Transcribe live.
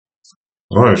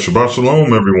All right, Shabbat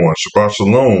Shalom, everyone. Shabbat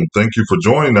Shalom. Thank you for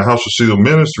joining the Yahusha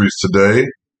Ministries today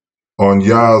on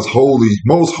Yah's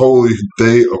most holy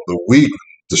day of the week,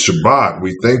 the Shabbat.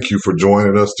 We thank you for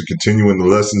joining us to continue in the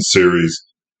lesson series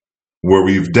where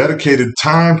we've dedicated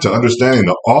time to understanding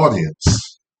the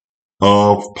audience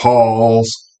of Paul's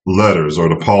letters or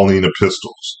the Pauline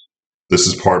epistles. This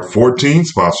is part 14,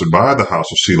 sponsored by the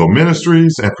House of Shiloh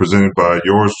Ministries and presented by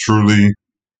yours truly,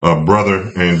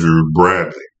 Brother Andrew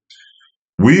Bradley.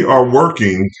 We are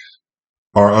working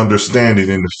our understanding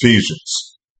in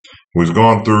Ephesians. We've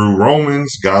gone through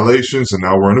Romans, Galatians, and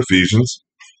now we're in Ephesians.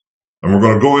 And we're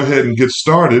going to go ahead and get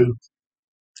started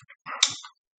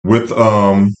with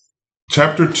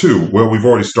chapter 2. Well, we've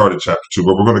already started chapter 2,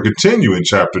 but we're going to continue in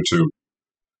chapter 2,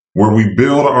 where we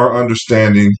build our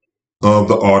understanding of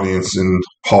the audience in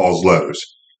Paul's letters.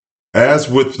 As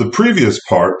with the previous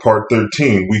part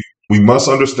 13, we must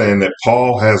understand that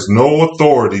Paul has no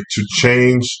authority to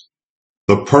change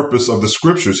the purpose of the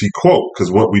scriptures he quotes,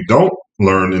 because what we don't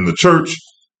learn in the church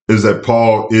is that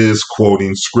Paul is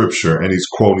quoting scripture and he's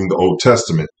quoting the Old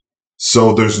Testament.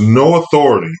 So there's no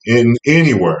authority in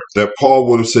anywhere that Paul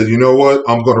would have said, you know what,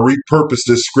 I'm going to repurpose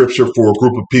this scripture for a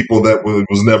group of people that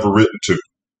was never written to.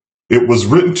 It was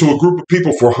written to a group of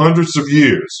people for hundreds of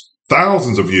years,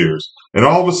 thousands of years. And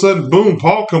all of a sudden, boom,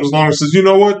 Paul comes along and says, you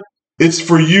know what? It's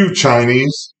for you,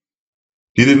 Chinese.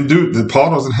 He didn't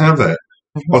Paul doesn't have that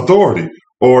authority.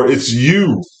 Or it's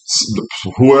you,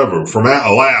 whoever, from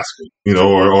Alaska,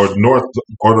 or North,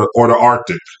 or the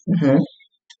Arctic. Mm-hmm.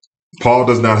 Paul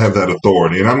does not have that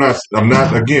authority. And I'm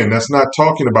not, again, that's not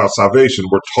talking about salvation.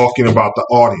 We're talking about the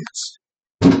audience.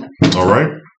 All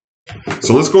right?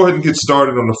 So let's go ahead and get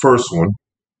started on the first one.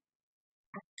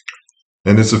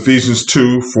 And it's Ephesians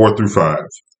 2, 4 through 5.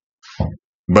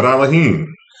 But Elohim,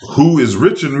 who is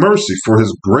rich in mercy for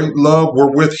his great love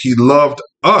wherewith he loved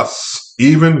us,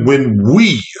 even when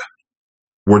we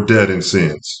were dead in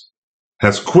sins,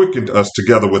 has quickened us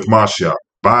together with Mashiach.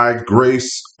 By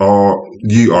grace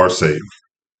ye are saved.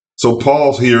 So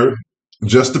Paul's here,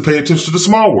 just to pay attention to the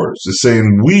small words, is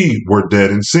saying we were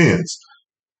dead in sins.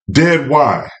 Dead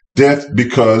why? Death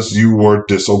because you were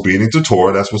disobedient to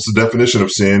Torah. That's what's the definition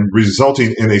of sin,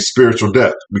 resulting in a spiritual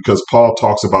death, because Paul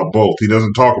talks about both. He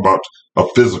doesn't talk about a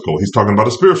physical. He's talking about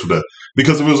a spiritual death.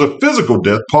 Because if it was a physical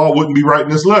death, Paul wouldn't be writing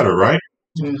this letter, right?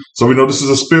 Mm. So we know this is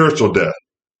a spiritual death.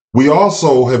 We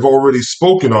also have already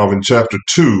spoken of in chapter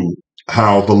 2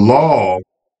 how the law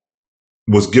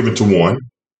was given to one,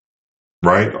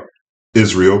 right?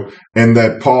 Israel, and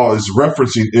that Paul is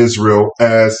referencing Israel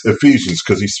as Ephesians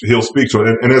because he'll speak to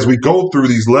it. And as we go through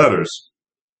these letters,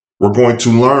 we're going to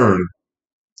learn,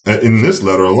 in this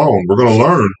letter alone, we're going to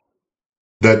learn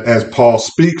that as Paul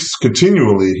speaks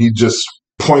continually, he just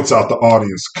points out the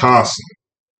audience constantly.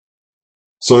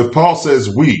 So if Paul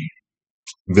says we,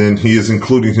 then he is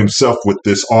including himself with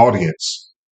this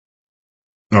audience.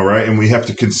 All right, and we have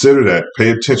to consider that.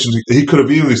 Pay attention. He could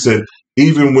have easily said,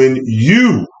 even when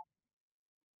you,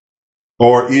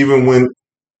 or even when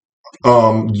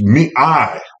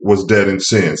I was dead in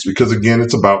sins, because again,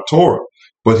 it's about Torah.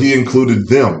 But he included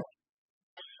them.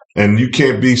 And you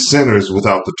can't be sinners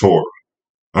without the Torah.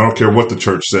 I don't care what the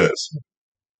church says.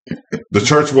 The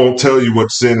church won't tell you what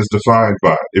sin is defined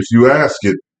by. If you ask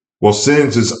it, well,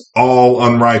 sins is all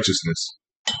unrighteousness.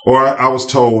 Or I was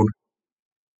told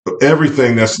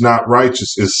everything that's not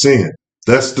righteous is sin.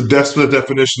 That's the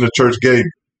definition the church gave.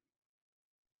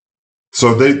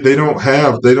 So they don't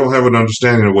have an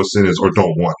understanding of what sin is, or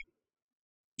don't want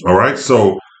it. All right.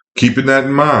 So keeping that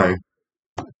in mind,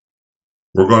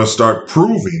 we're going to start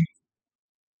proving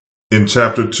in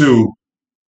chapter 2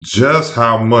 just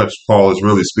how much Paul is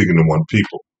really speaking to one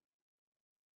people.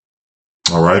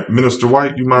 All right. Minister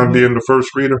White, you mind being the first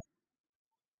reader?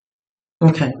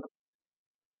 Okay.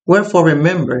 Wherefore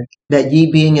remember that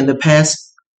ye being in time past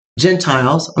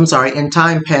Gentiles.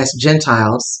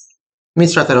 Let me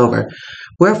start that over.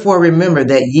 Wherefore remember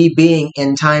that ye being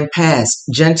in time past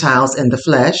Gentiles in the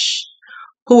flesh,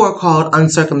 who are called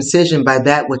uncircumcision by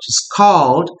that which is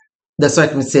called the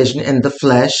circumcision in the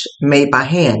flesh made by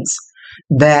hands,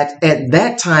 that at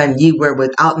that time ye were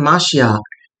without Mashiach,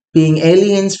 being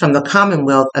aliens from the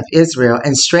commonwealth of Israel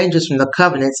and strangers from the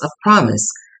covenants of promise,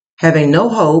 having no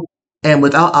hope and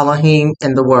without Elohim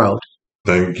in the world.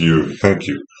 Thank you.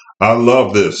 I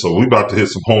love this. So we're about to hit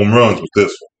some home runs with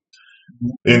this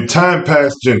one. In time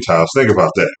past Gentiles, think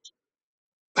about that.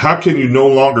 How can you no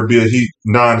longer be a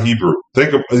non-Hebrew?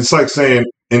 It's like saying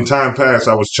in time past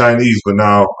I was Chinese, but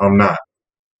now I'm not.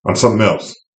 I'm something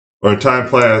else. Or in time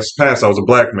past I was a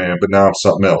black man, but now I'm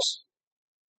something else.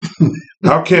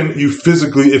 How can you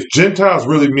physically, if Gentiles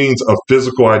really means a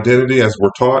physical identity as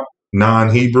we're taught,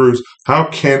 non-Hebrews, how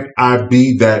can I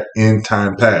be that in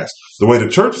time past? The way the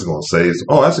church is going to say is,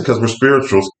 oh, that's because we're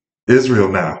spirituals, Israel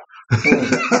now.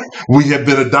 We have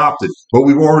been adopted, but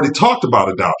we've already talked about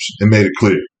adoption and made it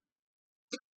clear.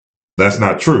 That's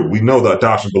not true. We know the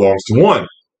adoption belongs to one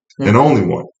and only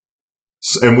one.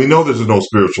 And we know there's no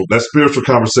spiritual. That spiritual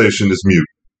conversation is mute,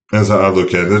 as I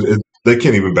look at it. They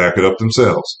can't even back it up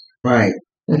themselves. Right.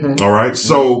 Mm-hmm. All right.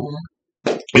 So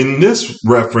in this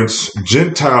reference,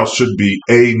 Gentiles should be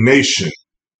a nation.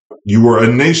 You were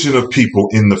a nation of people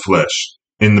in the flesh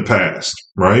in the past,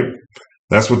 right?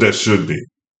 That's what that should be.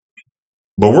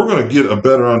 But we're going to get a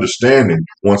better understanding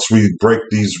once we break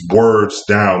these words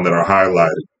down that are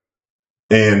highlighted.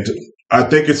 And I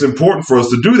think it's important for us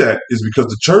to do that is because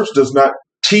the church does not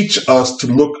teach us to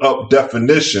look up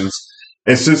definitions.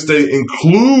 And since they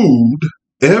include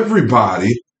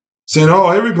everybody, saying, oh,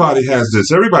 everybody has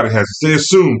this, everybody has this, they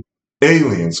assume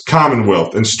aliens,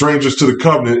 commonwealth, and strangers to the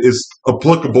covenant is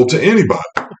applicable to anybody.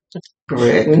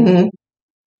 Correct. Mm-hmm.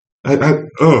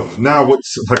 Now,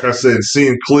 what's, like I said,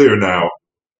 seeing clear now,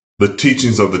 the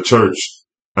teachings of the church,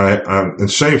 and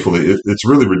shamefully, it's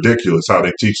really ridiculous how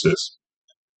they teach this.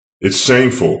 It's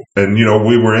shameful. And, you know,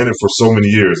 we were in it for so many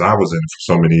years. I was in it for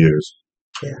so many years.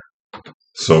 Yeah.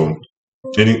 So,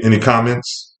 any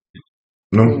comments?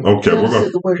 No? Okay. We're going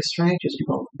to the word of strangers. You're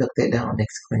going to look that down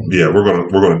next screen. Yeah, we're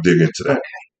gonna dig into that.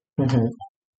 Okay.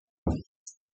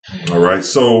 Mm-hmm. All right.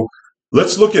 So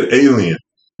let's look at alien.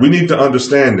 We need to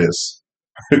understand this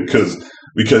because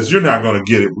you're not going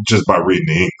to get it just by reading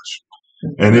the English.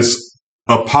 And it's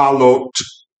apolotrio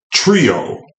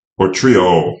or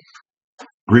trio.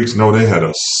 Greeks know they had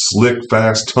a slick,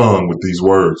 fast tongue with these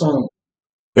words.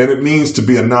 And it means to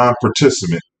be a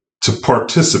non-participant, to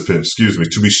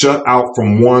be shut out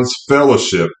from one's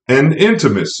fellowship and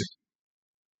intimacy.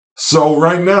 So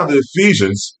right now, the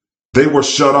Ephesians, they were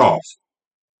shut off.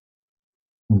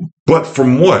 But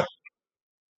from what?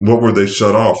 What were they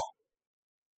shut off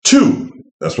to?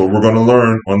 That's what we're going to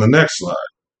learn on the next slide.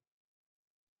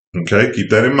 Okay, keep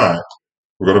that in mind.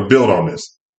 We're going to build on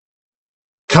this.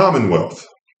 Commonwealth.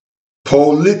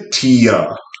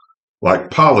 Politia,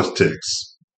 like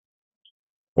politics,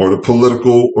 or the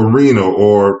political arena,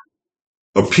 or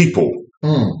a people.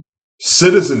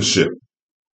 Citizenship,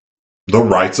 the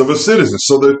rights of a citizen.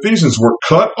 So the Ephesians were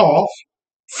cut off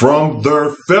from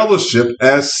their fellowship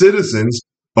as citizens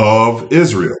of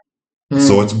Israel.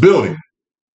 So it's building.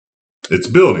 It's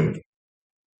building.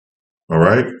 All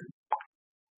right.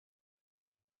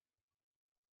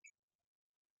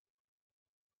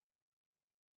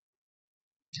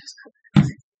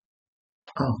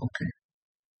 Oh, okay.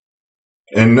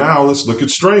 And now let's look at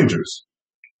strangers.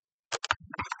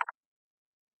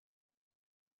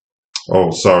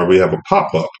 Oh, sorry, we have a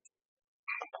pop-up.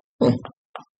 Oh,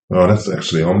 that's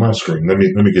actually on my screen. Let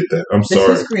me get that. I'm sorry.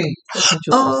 That's your screen.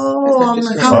 Oh, I'm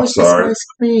like, how was this my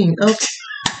screen? Okay.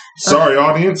 Sorry,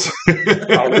 audience. I was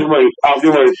getting ready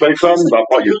to say something, but I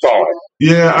thought you saw it.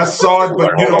 Yeah, I saw it,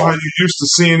 but you know how you used to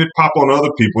seeing it pop on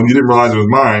other people and you didn't realize it was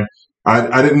mine.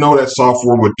 I didn't know that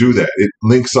software would do that. It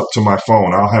links up to my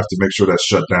phone. I'll have to make sure that's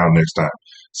shut down next time.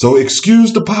 So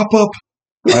excuse the pop-up.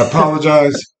 I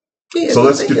apologize. Yeah, so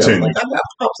let's continue.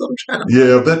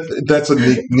 That's a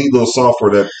neat little software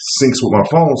that syncs with my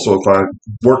phone. So if I'm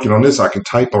working on this, I can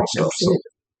type on stuff.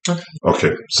 So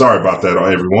okay, sorry about that,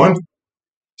 everyone.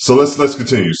 So let's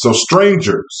continue. So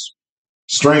strangers,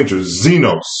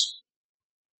 xenos,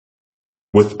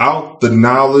 without the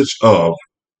knowledge of,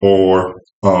 or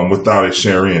without a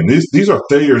share in. These are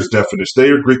Thayer's definitions.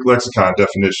 Thayer Greek lexicon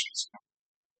definitions.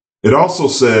 It also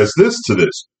says this: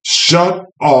 shut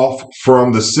off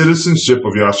from the citizenship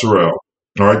of Yashar.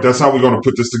 All right, that's how we're going to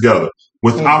put this together.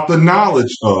 Without the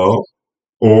knowledge of,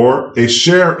 or a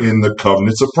share in the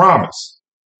covenants of promise.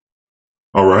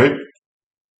 All right.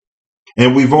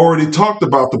 And we've already talked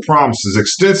about the promises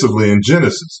extensively in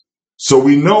Genesis. So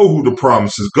we know who the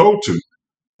promises go to.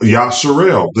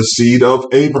 Yasharel, the seed of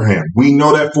Abraham. We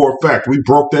know that for a fact. We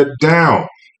broke that down.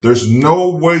 There's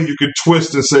no way you could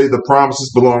twist and say the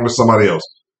promises belong to somebody else.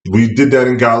 We did that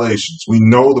in Galatians. We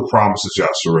know the promises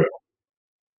Yasharel.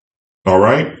 All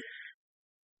right?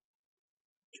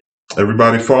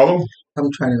 Everybody follow?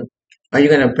 Are you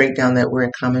going to break down that word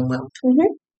commonwealth?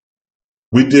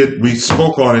 We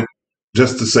spoke on it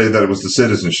just to say that it was the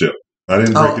citizenship. I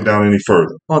didn't break it down any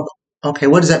further. Well, okay,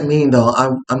 what does that mean, though?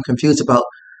 I'm confused about.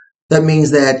 That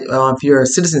means that if you're a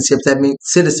citizenship, that means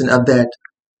citizen of that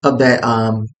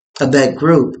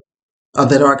group, of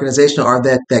that organization, or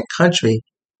that country.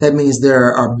 That means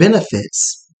there are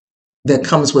benefits that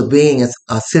comes with being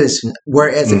a citizen.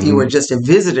 Whereas if you were just a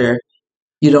visitor,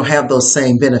 you don't have those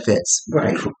same benefits.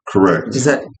 Right. Correct. Is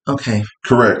that okay?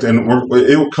 Correct. And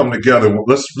it will come together.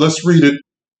 Let's read it.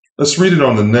 Let's read it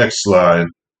on the next slide.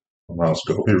 Let's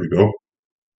go. Here we go.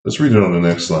 Let's read it on the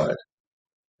next slide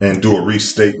and do a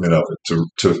restatement of it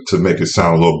to make it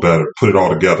sound a little better. Put it all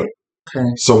together. Okay.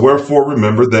 So wherefore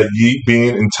remember that ye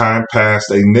being in time past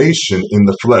a nation in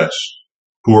the flesh,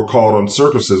 who are called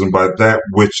uncircumcision by that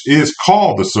which is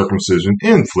called the circumcision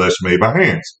in flesh made by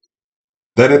hands,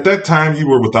 that at that time you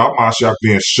were without Mashiach,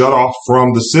 being shut off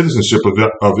from the citizenship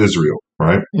of Israel,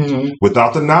 right? Mm-hmm.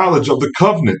 Without the knowledge of the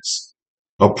covenants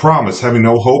of promise, having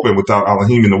no hope, and without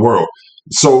Elohim in the world.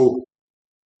 So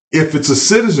if it's a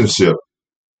citizenship,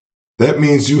 that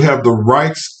means you have the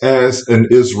rights as an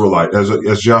Israelite, as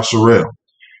Yashar,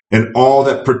 and all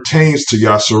that pertains to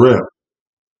Yashar.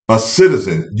 A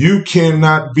citizen. You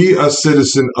cannot be a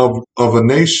citizen of a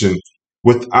nation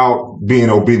without being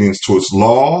obedient to its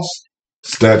laws,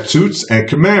 statutes, and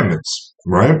commandments,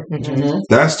 right? Mm-hmm.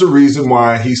 That's the reason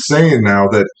why he's saying now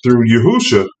that through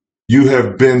Yahusha, you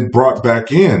have been brought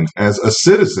back in as a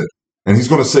citizen. And he's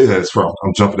going to say that as well.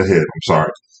 I'm jumping ahead. I'm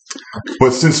sorry.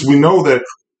 But since we know that,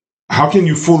 how can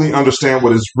you fully understand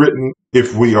what is written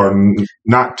if we are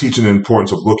not teaching the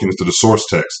importance of looking into the source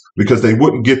text? Because they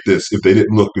wouldn't get this if they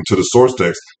didn't look into the source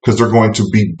text, because they're going to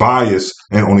be biased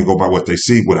and only go by what they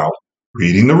see without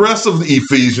reading the rest of the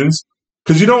Ephesians.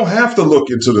 Because you don't have to look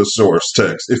into the source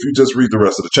text if you just read the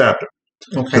rest of the chapter.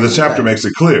 Because the chapter makes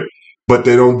it clear. But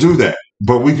they don't do that.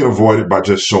 But we can avoid it by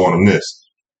just showing them this.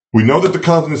 We know that the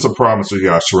covenants of promise of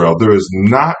Yashar, there is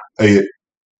not a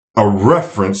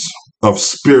reference of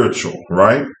spiritual,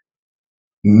 right?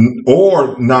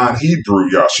 Or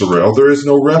non-Hebrew Yashar. There is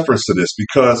no reference to this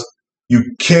because you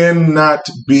cannot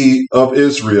be of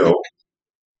Israel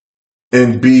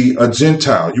and be a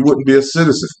Gentile. You wouldn't be a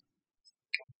citizen.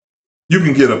 You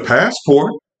can get a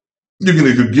passport. You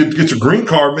can get your green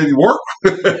card, maybe work.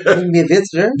 You can be a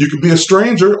visitor. You can be a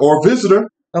stranger or a visitor.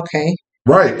 Okay.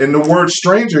 Right. And the word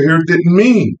stranger here didn't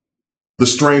mean the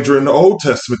stranger in the Old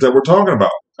Testament that we're talking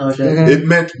about. Okay. Mm-hmm. It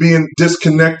meant being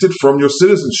disconnected from your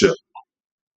citizenship.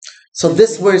 So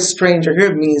this word stranger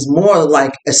here means more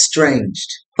like estranged.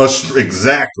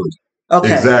 Exactly.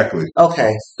 Okay. Exactly.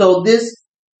 Okay. So this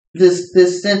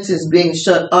sentence being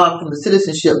shut off from the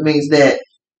citizenship means that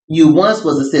you once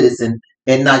was a citizen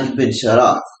and now you've been shut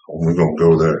off. We're going to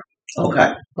go there.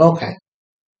 Okay. Okay.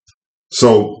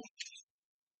 So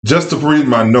just to read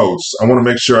my notes, I want to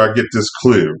make sure I get this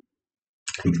clear.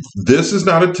 This is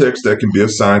not a text that can be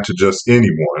assigned to just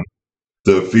anyone.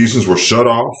 The Ephesians were shut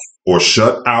off or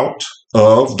shut out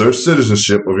of their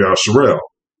citizenship of Yashar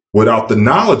without the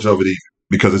knowledge of it even,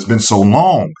 because it's been so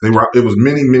long. It was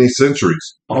many, many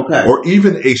centuries. Okay. Or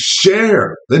even a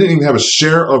share. They didn't even have a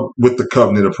share with the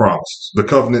covenant of promise, the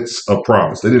covenants of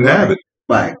promise. They didn't have it.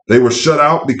 Right. They were shut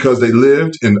out because they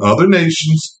lived in other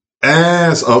nations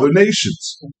as other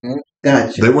nations. Mm-hmm.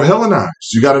 Gotcha. They were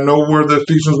Hellenized. You got to know where the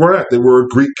Ephesians were at. They were a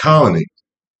Greek colony.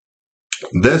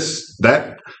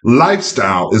 That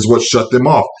lifestyle is what shut them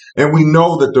off. And we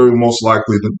know that they're most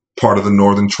likely the part of the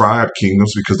northern tribe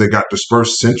kingdoms because they got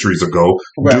dispersed centuries ago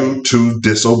due to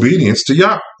disobedience to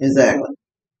Yah. Exactly.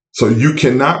 So you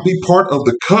cannot be part of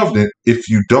the covenant if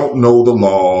you don't know the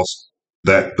laws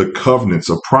that the covenants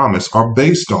of promise are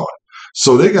based on.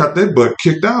 So they got their butt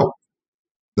kicked out.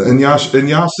 And Yah said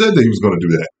that he was going to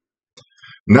do that.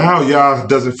 Now Yah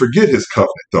doesn't forget his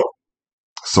covenant, though.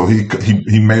 So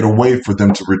he made a way for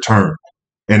them to return.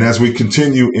 And as we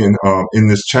continue in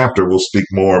this chapter, we'll speak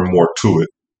more and more to it.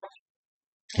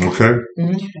 Okay?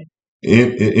 Mm-hmm.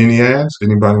 Any ads?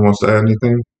 Anybody wants to add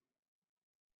anything?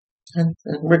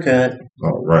 We're good.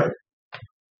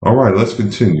 All right, let's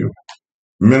continue.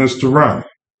 Minister Ron,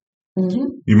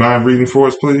 you mind reading for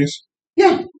us, please?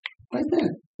 Yeah, right there.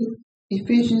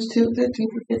 Ephesians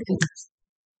 2:13-15.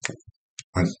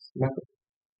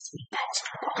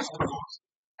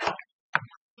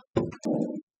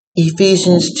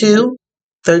 Ephesians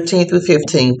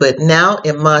 2:13-15. But now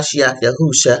in Mashiach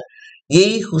Yahusha,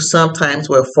 ye who sometimes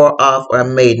were far off are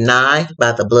made nigh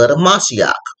by the blood of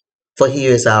Mashiach. For he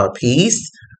is our peace,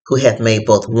 who hath made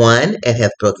both one, and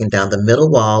hath broken down the middle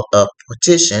wall of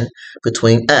partition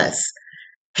between us,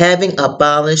 having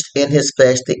abolished in his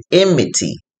flesh the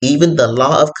enmity, even the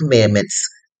law of commandments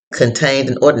contained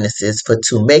in ordinances, for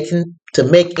to make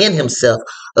in himself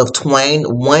of twain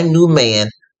one new man,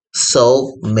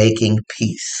 so making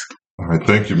peace. All right,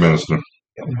 thank you, Minister.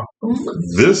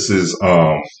 This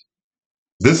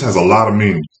has a lot of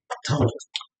meaning.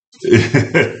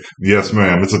 Yes,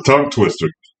 ma'am. It's a tongue twister.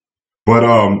 But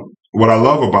what I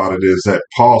love about it is that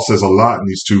Paul says a lot in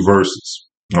these two verses.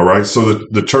 All right. So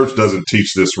the church doesn't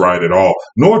teach this right at all,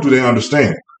 nor do they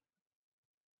understand.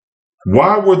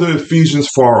 Why were the Ephesians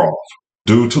far off?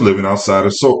 Due to living outside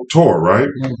of Torah, right?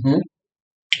 Mm-hmm.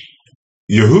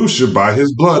 Yahusha, by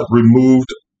his blood, removed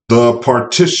the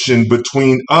partition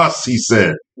between us, he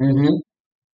said. Mm-hmm.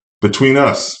 Between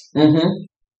us. Mm-hmm.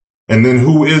 And then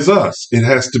who is us? It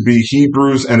has to be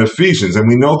Hebrews and Ephesians. And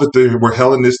we know that they were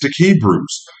Hellenistic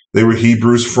Hebrews. They were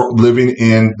Hebrews living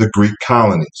in the Greek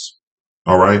colonies.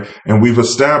 All right. And we've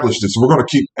established this. We're going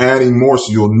to keep adding more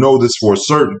so you'll know this for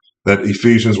certain, that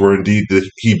Ephesians were indeed the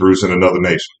Hebrews in another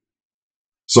nation.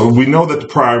 So we know that the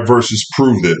prior verses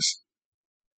prove this.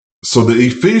 So the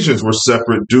Ephesians were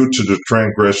separate due to the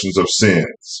transgressions of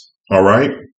sins. All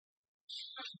right.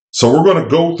 So we're going to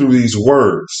go through these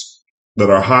words that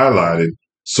are highlighted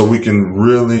so we can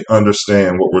really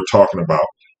understand what we're talking about.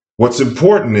 What's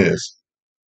important is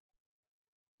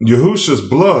Yahusha's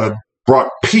blood brought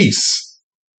peace.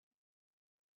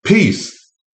 Peace.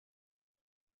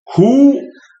 Who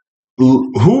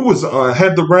was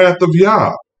had the wrath of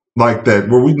Yah like that,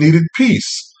 where we needed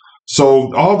peace?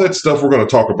 So all that stuff we're going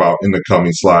to talk about in the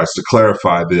coming slides to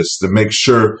clarify this, to make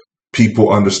sure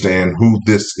people understand who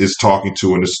this is talking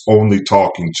to, and it's only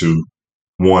talking to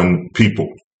one people.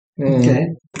 Okay.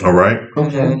 All right.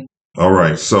 Okay. All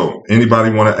right. So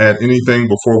anybody want to add anything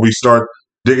before we start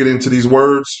digging into these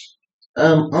words?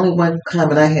 Only one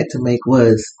comment I had to make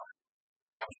was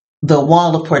the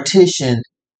wall of partition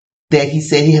that he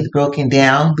said he had broken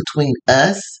down between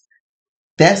us.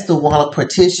 That's the wall of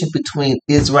partition between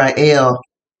Israel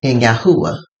and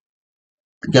Yahuwah.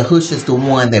 Yahusha is the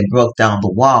one that broke down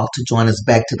the wall to join us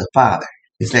back to the Father.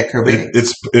 Is that correct?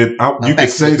 You could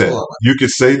say that. You could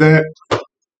say that.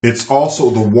 It's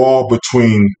also the wall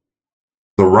between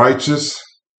the righteous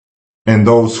and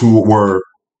those who were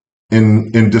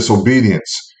in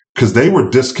disobedience, because they were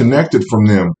disconnected from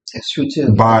them. That's true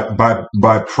too.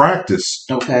 By practice.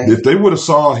 Okay. If they would have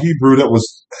saw a Hebrew that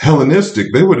was Hellenistic,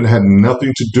 they would have had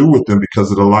nothing to do with them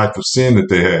because of the life of sin that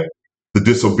they had, the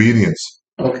disobedience.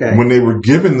 Okay. When they were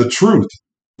given the truth,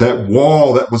 that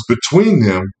wall that was between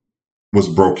them was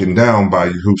broken down by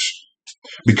Yahusha.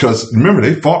 Because remember,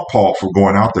 they fought Paul for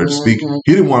going out there to speak.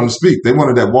 He didn't want him to speak. They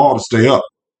wanted that wall to stay up.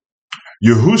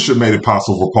 Yahusha made it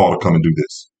possible for Paul to come and do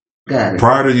this. Got it.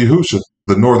 Prior to Yahusha,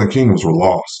 the northern kingdoms were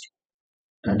lost.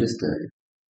 Understood.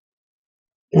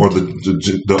 Or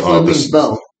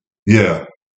both. Yeah.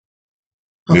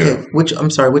 Okay. Yeah. Which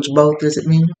both does it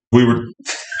mean? We were.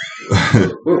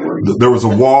 There was a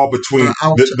wall between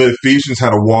the Ephesians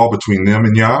had a wall between them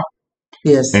and Yah.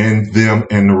 Yes. And them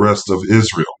and the rest of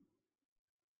Israel.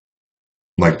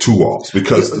 Like two walls,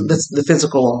 because the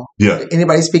physical wall. Yeah.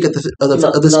 Anybody speak of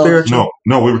the spiritual?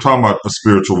 No. We were talking about a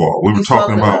spiritual wall. We were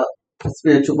talking about a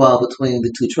spiritual wall between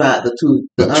the two tribes,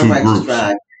 the unrighteous groups.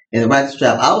 tribe and the righteous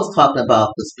tribe. I was talking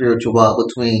about the spiritual wall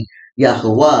between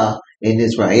Yahuwah and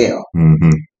Israel. Mm-hmm.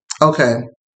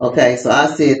 Okay. So I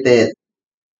said that,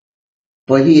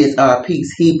 for he is our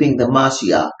peace, he being the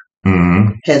Mashiach,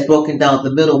 has broken down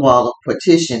the middle wall of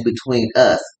partition between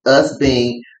us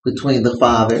being between the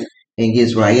Father and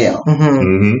Israel.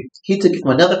 He took it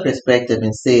from another perspective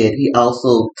and said he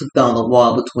also took down the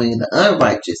wall between the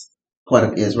unrighteous part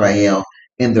of Israel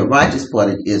and the righteous part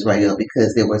of Israel,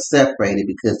 because they were separated,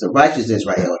 because the righteous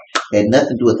Israel had nothing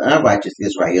to do with the unrighteous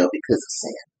Israel because of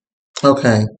sin.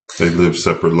 Okay. They lived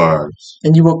separate lives.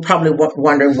 And you were probably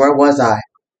wondering, where was I?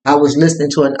 I was listening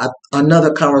to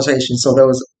another conversation. So there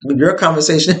was your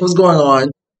conversation that was going on,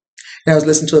 and I was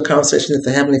listening to a conversation that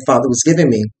the Heavenly Father was giving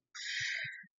me,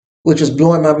 which was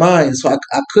blowing my mind. So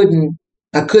I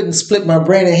couldn't split my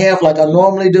brain in half like I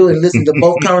normally do and listen to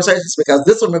both conversations, because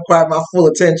this one required my full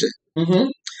attention.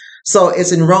 So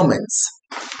it's in Romans.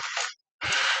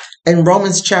 In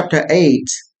Romans chapter 8,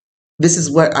 this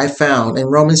is what I found. In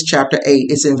Romans chapter 8,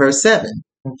 it's in verse 7.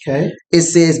 Okay. It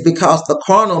says, because the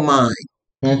carnal mind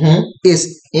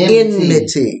is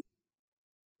enmity,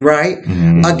 right?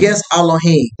 Against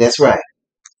Elohim. That's right.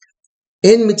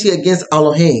 Enmity against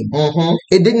Elohim.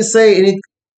 It didn't say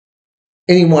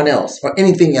anyone else or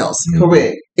anything else.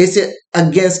 Correct. It's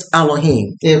against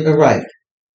Elohim. Right.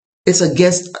 It's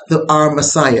against our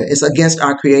Messiah. It's against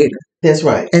our Creator. That's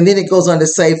right. And then it goes on to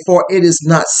say, for it is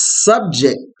not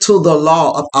subject to the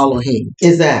law of Elohim.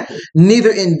 Exactly.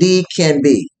 Neither indeed can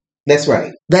be. That's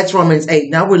right. That's Romans 8.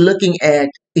 Now we're looking at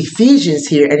Ephesians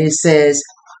here, and it says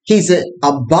he's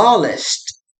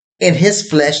abolished in his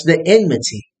flesh the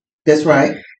enmity. That's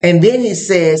right. And then he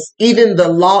says, even the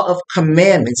law of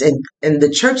commandments, and the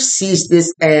church sees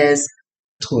this as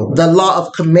Torah. The law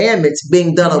of commandments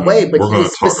being done away, but he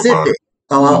is specific.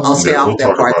 I'll stay Yeah, off we'll that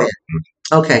talk part about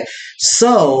then. Okay.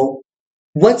 So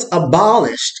what's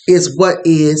abolished is what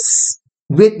is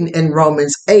written in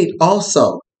Romans 8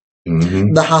 also.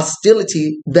 it. The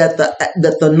hostility that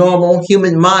the normal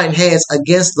human mind has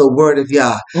against the word of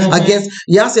Yah. Against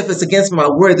Yah said, if it's against my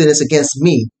word, then it's against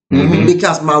me.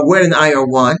 Because my word and I are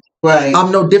one. Right.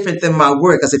 I'm no different than my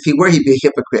word, because if he were, he'd be a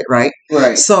hypocrite, right?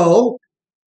 Right. So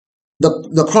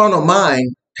the carnal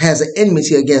mind has an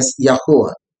enmity against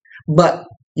Yahuwah. But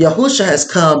Yahusha has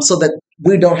come so that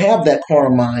we don't have that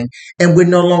carnal mind, and we're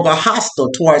no longer hostile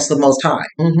towards the Most High.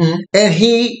 And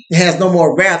he has no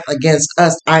more wrath against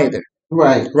us either.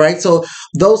 Right. Right? So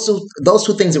those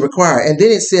two things are required. And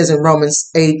then it says in Romans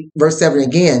 8, verse 7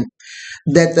 again,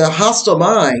 that the hostile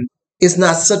mind is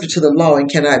not subject to the law and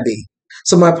cannot be.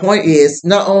 So my point is,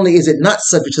 not only is it not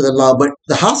subject to the law, but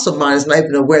the hostile mind is not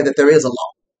even aware that there is a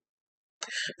law.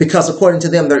 Because according to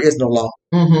them, there is no law.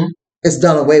 It's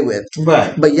done away with.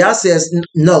 Right. But Yah says,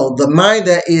 no, the mind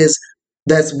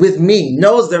that's with me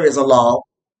knows there is a law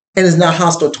and is not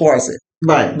hostile towards it.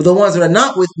 Right. But the ones that are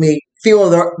not with me feel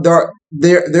there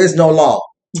is no law.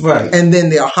 Right. And then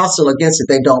they are hostile against it.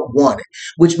 They don't want it.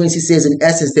 Which means he says, in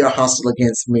essence, they're hostile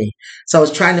against me. So I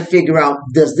was trying to figure out,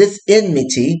 does this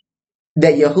enmity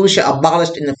that Yahusha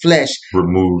abolished in the flesh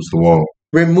Removes the wall.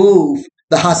 remove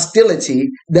the hostility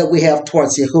that we have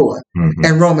towards Yahuwah?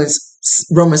 And Romans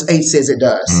 8 says it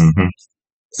does.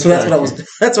 So that's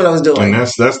what I was doing. And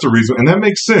that's the reason. And that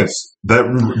makes sense. That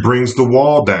brings the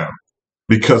wall down.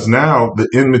 Because now the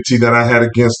enmity that I had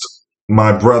against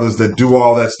my brothers that do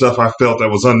all that stuff, I felt that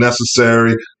was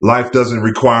unnecessary. Life doesn't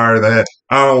require that.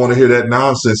 I don't want to hear that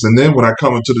nonsense. And then when I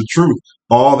come into the truth,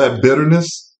 all that bitterness,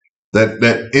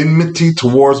 that enmity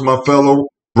towards my fellow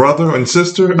brother and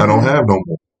sister, I don't have no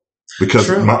more. Because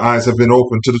my eyes have been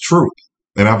opened to the truth.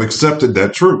 And I've accepted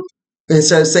that truth.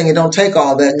 Instead of saying it don't take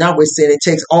all that, now we're saying it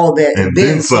takes all that and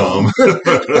then some.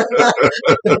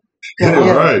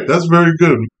 Yeah, right. That's very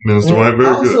good, Minister White. Very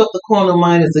also, good. if the carnal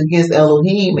mind is against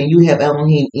Elohim and you have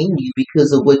Elohim in you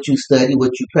because of what you study,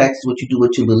 what you practice, what you do,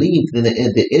 what you believe, then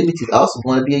the enmity is also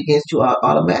going to be against you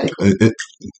automatically.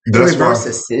 That's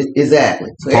reverses. Exactly.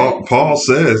 So Paul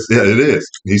says, yeah, it is.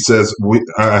 He says,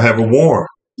 I have a war.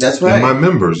 That's right. In my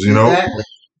members, you know. Exactly.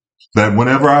 That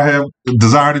whenever I have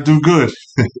desire to do good,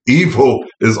 evil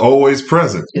is always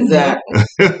present. Exactly.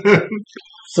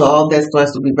 So all that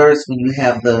starts to reverse when you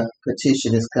have the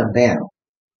petitioners come down.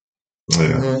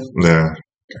 Yeah, yeah.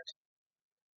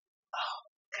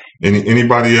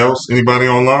 Anybody else? Anybody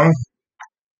online?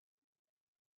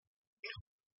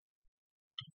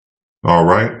 All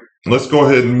right. Let's go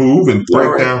ahead and move and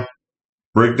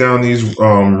break down these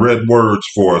red words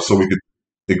for us so we could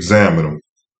examine them.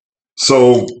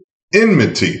 So,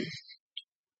 enmity,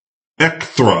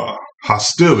 ekthra,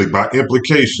 hostility by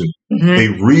implication,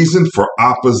 a reason for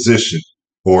opposition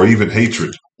or even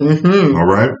hatred. All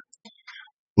right.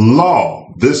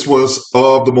 Law, this was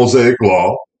of the Mosaic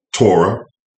law, Torah,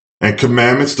 and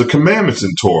commandments, the commandments in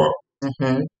Torah.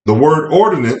 The word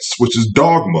ordinance, which is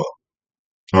dogma.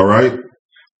 All right.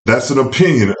 That's an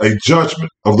opinion, a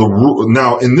judgment of the rule.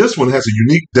 Now, in this one has a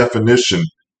unique definition.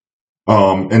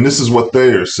 And this is what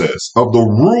Thayer says, of the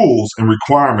rules and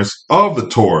requirements of the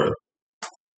Torah,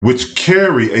 which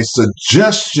carry a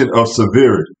suggestion of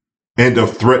severity and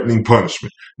of threatening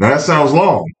punishment. Now, that sounds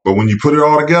long, but when you put it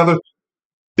all together,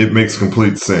 it makes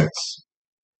complete sense.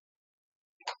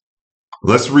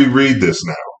 Let's reread this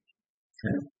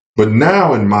now. But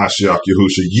now in Mashiach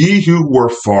Yahusha, ye who were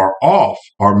far off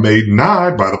are made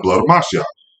nigh by the blood of Mashiach.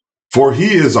 For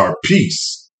he is our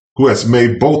peace, who has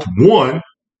made both one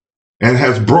and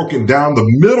has broken down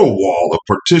the middle wall of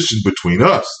partition between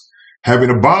us,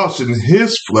 having abolished in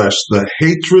his flesh the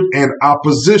hatred and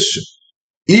opposition,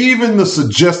 even the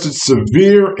suggested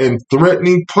severe and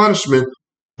threatening punishment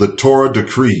the Torah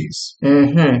decrees.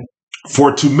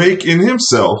 For to make in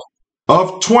himself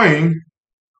of twain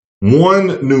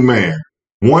one new man,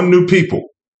 one new people,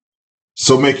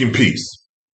 so making peace.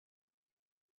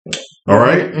 All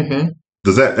right?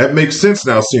 Does that make sense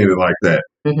now, seeing it like that?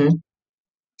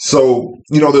 So,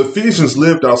 the Ephesians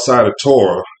lived outside of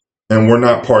Torah and were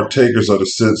not partakers of the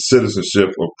citizenship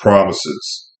of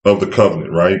promises of the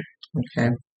covenant, right?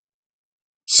 Okay.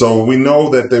 So we know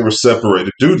that they were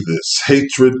separated due to this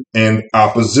hatred and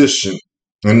opposition.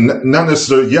 And not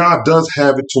necessarily, Yah does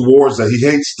have it towards that. He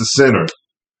hates the sinner.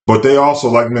 But they also,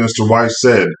 like Minister White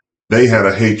said, they had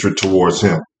a hatred towards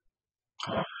him.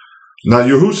 Now,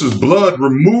 Yahusha's blood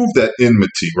removed that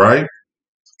enmity, right?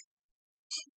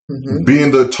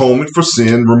 Being the atonement for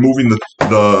sin, removing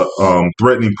the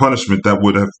threatening punishment that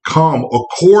would have come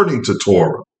according to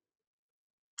Torah.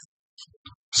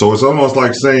 So it's almost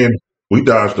like saying we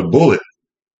dodged a bullet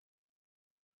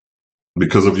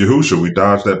because of Yahusha. We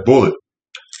dodged that bullet.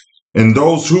 And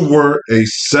those who were a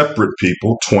separate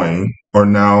people, twain, are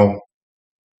no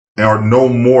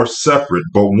more separate,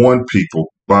 but one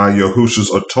people by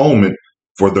Yahusha's atonement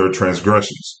for their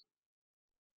transgressions.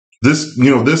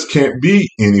 This can't be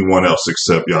anyone else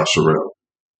except Yashar.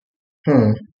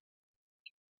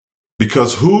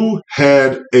 Because who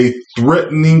had a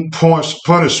threatening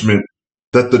punishment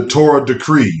that the Torah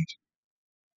decreed?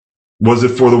 Was it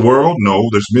for the world? No.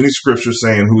 There's many scriptures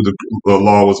saying who the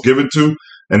law was given to.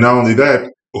 And not only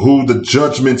that, who the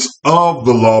judgments of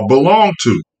the law belong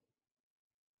to.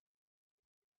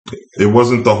 It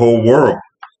wasn't the whole world.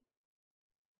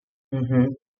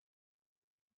 Mm-hmm.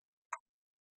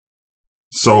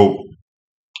 So,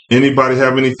 anybody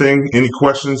have anything? Any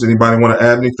questions? Anybody want to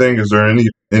add anything? Is there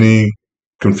any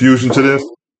confusion to this?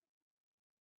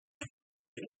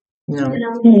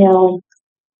 No.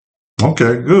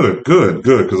 Okay, good.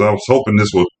 Because I was hoping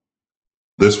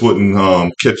this wouldn't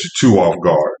catch you too off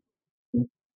guard.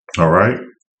 All right.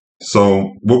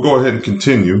 So we'll go ahead and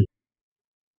continue.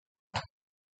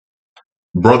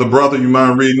 Brother, you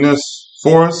mind reading this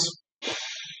for us?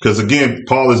 Because again,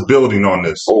 Paul is building on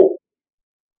this. Oh.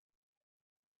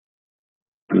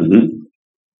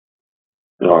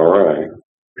 All right.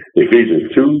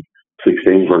 Ephesians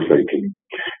 2:16, verse 18.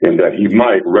 And that he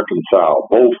might reconcile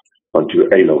both unto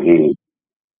Elohim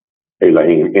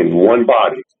in one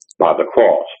body by the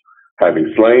cross,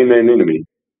 having slain an enemy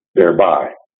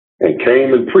thereby, and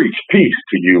came and preached peace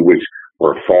to you which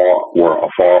were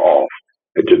afar off,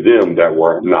 and to them that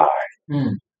were nigh.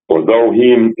 For though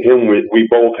him we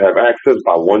both have access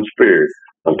by one Spirit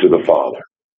unto the Father.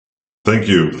 Thank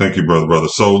you, brother.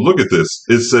 So look at this.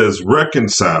 It says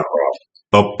reconcile.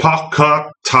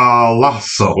 Apokatalasso.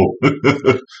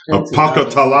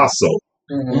 Apokatalasso.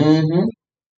 Mm-hmm.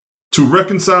 To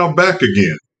reconcile back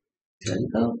again. There you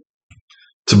go.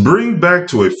 To bring back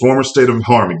to a former state of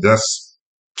harmony. That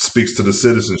speaks to the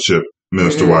citizenship,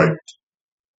 Minister White.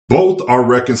 Both are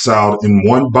reconciled in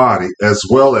one body as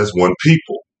well as one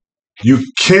people. You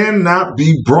cannot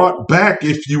be brought back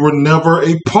if you were never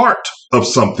a part of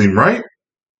something, right?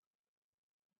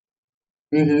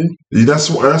 Mm-hmm. That's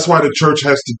why the church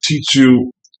has to teach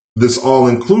you this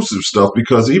all-inclusive stuff,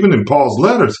 because even in Paul's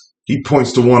letters, he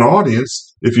points to one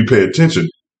audience, if you pay attention.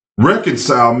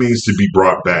 Reconcile means to be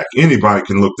brought back. Anybody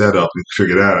can look that up and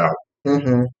figure that out.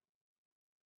 Mm-hmm.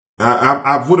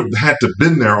 I would have had to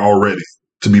been there already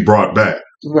to be brought back.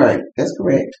 Right. That's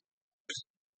correct.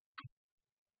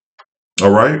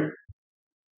 All right.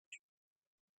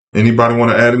 Anybody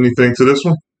want to add anything to this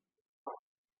one?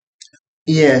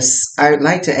 Yes, I would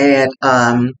like to add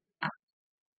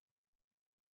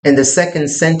in the second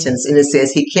sentence, and it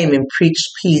says, he came and preached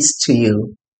peace to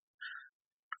you.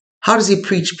 How does he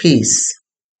preach peace?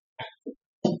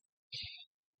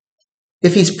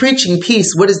 If he's preaching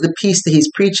peace, what is the peace that he's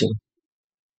preaching?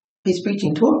 He's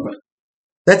preaching Torah.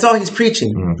 That's all he's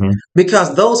preaching. Mm-hmm.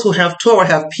 Because those who have Torah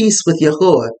have peace with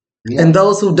Yahuwah, and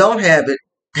those who don't have it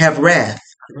have wrath.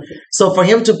 So for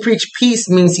him to preach peace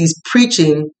means he's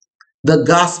preaching the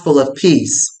gospel of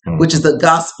peace, which is the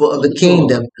gospel of the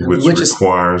kingdom, which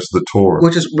requires the Torah.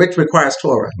 Which requires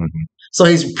Torah. Mm-hmm. So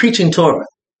he's preaching Torah,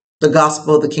 the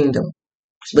gospel of the kingdom,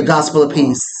 the gospel of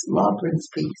peace. Law brings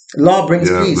peace. Law brings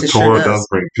peace. The it Torah sure does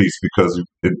bring peace because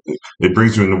it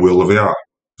brings you in the will of Yah,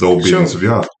 the obedience of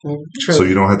Yah. True. So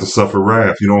you don't have to suffer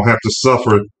wrath. You don't have to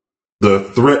suffer the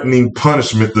threatening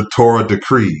punishment the Torah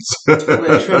decrees.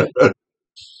 True.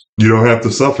 You don't have to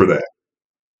suffer that.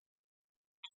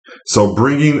 So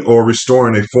bringing or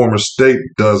restoring a former state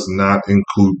does not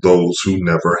include those who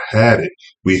never had it.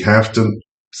 We have to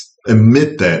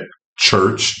admit that,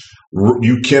 church.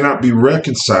 You cannot be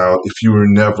reconciled if you were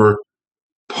never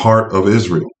part of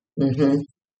Israel. Mm-hmm.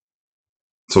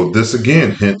 So this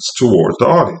again hints towards the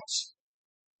audience.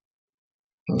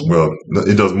 Mm-hmm. Well,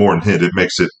 it does more than hint.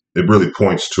 It really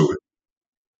points to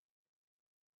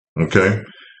it. Okay?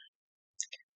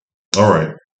 All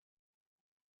right.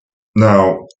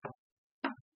 Now,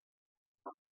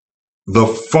 the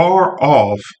far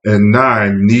off and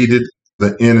nigh needed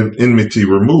the enmity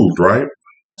removed, right?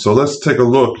 So let's take a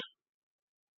look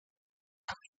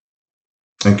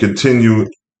and continue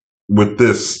with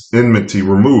this enmity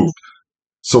removed.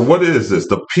 So what is this?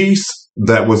 The peace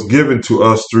that was given to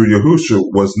us through Yahusha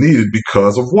was needed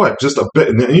because of what? Just a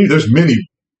bit. There's many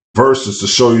verses to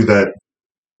show you that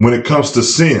when it comes to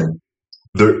sin,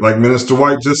 like Minister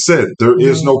White just said, there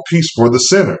is no peace for the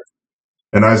sinner.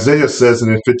 And Isaiah says it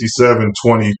in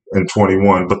 57:20 and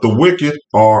 21, but the wicked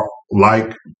are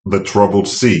like the troubled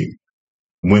sea,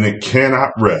 when it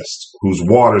cannot rest, whose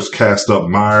waters cast up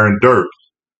mire and dirt.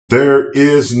 There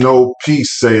is no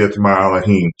peace, saith my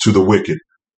Elohim, to the wicked.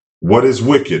 What is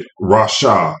wicked?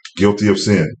 Rasha, guilty of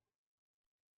sin.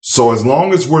 So as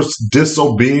long as we're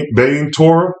disobeying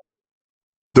Torah,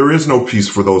 there is no peace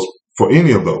for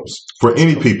any of those, for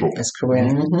any people. That's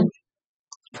correct. Mm-hmm.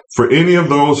 For any of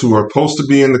those who are supposed to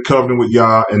be in the covenant with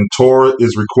Yah and Torah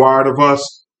is required of us,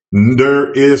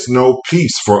 there is no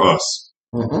peace for us.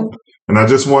 Mm-hmm. And I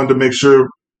just wanted to make sure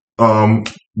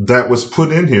that was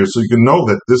put in here so you can know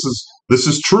that this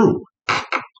is true.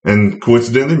 And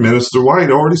coincidentally, Minister White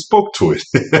already spoke to it.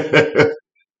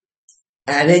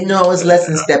 I didn't know it was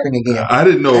lesson stepping again. I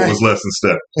didn't know it was lesson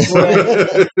step.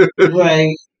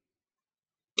 Right.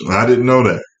 I didn't know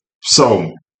that.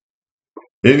 So,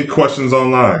 any questions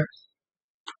online?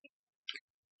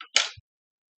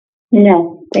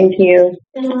 No, thank you.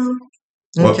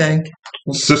 Okay.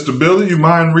 Sister Billy, you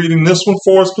mind reading this one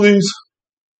for us, please?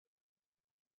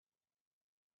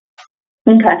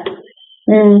 Okay.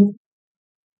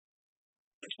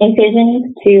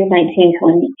 Ephesians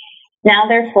 2:19-20. Now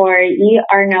therefore ye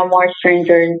are no more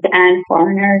strangers and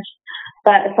foreigners,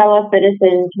 but fellow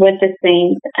citizens with the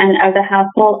saints and of the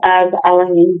household of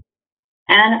Elohim,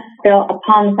 and built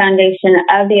upon the foundation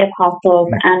of the apostles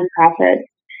and prophets,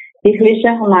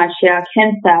 Yahusha HaMashiach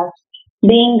himself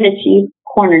being the chief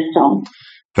cornerstone.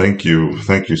 Thank you,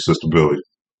 Sister Billy.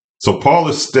 So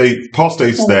Paul states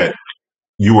that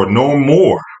you are no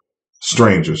more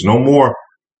strangers, no more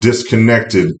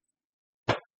disconnected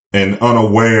and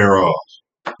unaware of,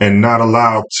 and not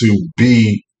allowed to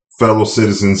be fellow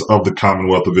citizens of the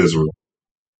Commonwealth of Israel.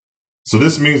 So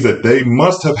this means that they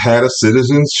must have had a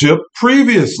citizenship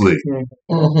previously.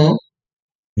 Mm-hmm.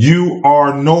 You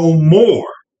are no more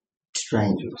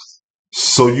Strangers.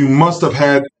 So you must have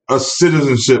had a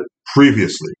citizenship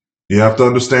previously. You have to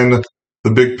understand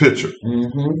the big picture.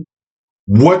 Mm-hmm.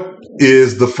 What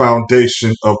is the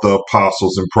foundation of the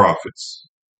apostles and prophets?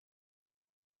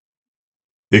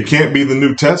 It can't be the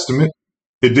New Testament.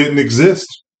 It didn't exist.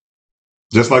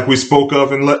 Just like we spoke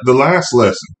of in the last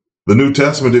lesson. The New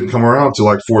Testament didn't come around until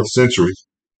like 4th century.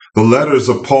 The letters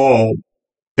of Paul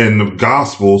and the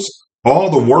Gospels, all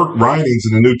the work writings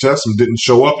in the New Testament didn't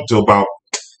show up until about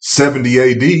 70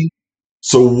 AD.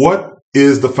 So what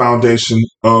is the foundation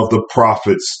of the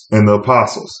prophets and the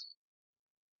apostles?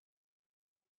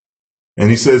 And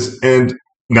he says,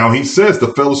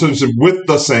 the fellow citizenship with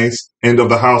the saints and of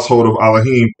the household of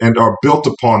Elohim, and are built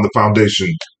upon the foundation.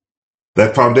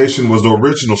 That foundation was the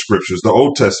original scriptures, the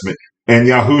Old Testament, and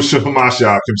Yahusha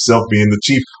HaMashiach himself being the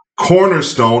chief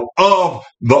cornerstone of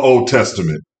the Old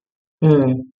Testament.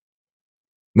 Mm.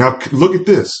 Now look at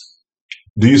this.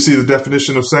 Do you see the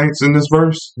definition of saints in this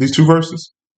verse, these two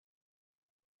verses?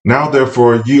 Now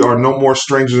therefore ye are no more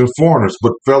strangers and foreigners,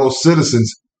 but fellow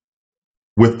citizens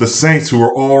with the saints who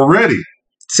are already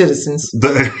citizens.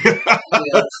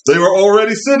 They were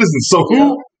already citizens. So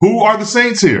who are the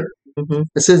saints here? Mm-hmm.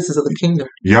 The citizens of the kingdom.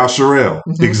 Yashar.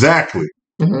 Mm-hmm. Exactly.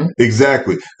 Mm-hmm.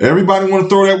 Exactly. Everybody want to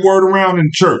throw that word around in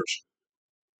church.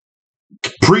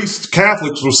 Priests,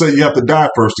 Catholics will say you have to die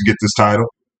first to get this title.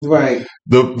 Right.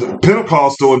 The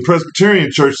Pentecostal and Presbyterian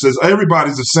church says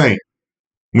everybody's a saint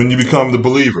when you become the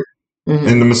believer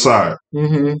in the Messiah.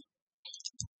 Mm-hmm.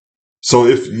 So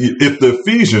if the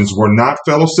Ephesians were not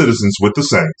fellow citizens with the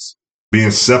saints,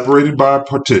 being separated by a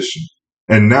partition,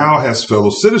 and now has fellow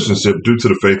citizenship due to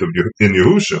the faith in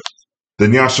Yahusha,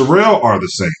 then Yasharel are the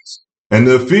saints. And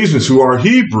the Ephesians, who are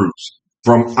Hebrews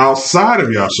from outside of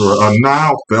Yashar, are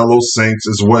now fellow saints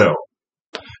as well.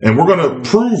 And we're going to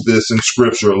prove this in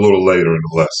Scripture a little later in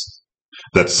the lesson,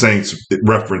 that saints, it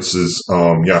references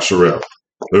Yasharel.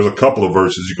 There's a couple of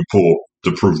verses you can pull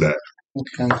to prove that.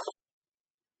 Okay.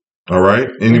 All right.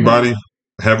 Anybody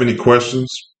have any questions?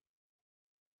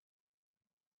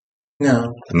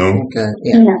 No. No? Okay.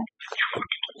 Yeah. No.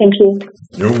 Thank you.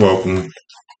 You're welcome.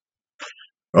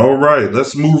 All right.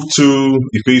 Let's move to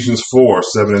Ephesians 4,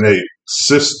 7 and 8.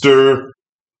 Sister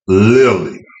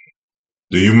Lily,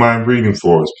 do you mind reading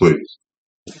for us, please?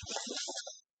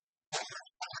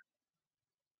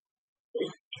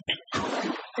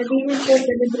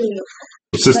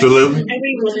 Sister Lily?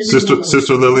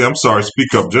 Sister Lily, I'm sorry.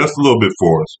 Speak up just a little bit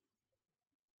for us.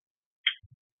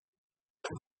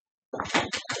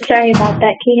 Sorry about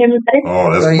that. Can you hear me better?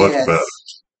 Oh, that's much better.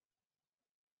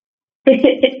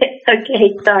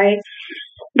 Okay, sorry.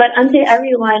 But unto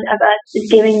every one of us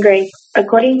is given grace,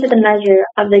 according to the measure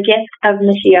of the gift of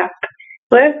Mashiach.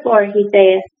 Wherefore he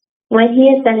saith, when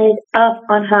he ascended up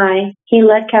on high, he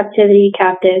led captivity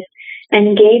captive,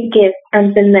 and gave gifts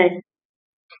unto men.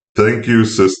 Thank you,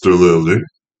 Sister Lily.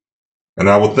 And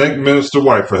I will thank Minister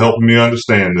White for helping me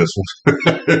understand this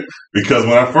one. Because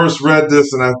when I first read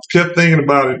this and I kept thinking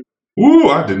about it,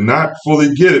 I did not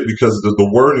fully get it because the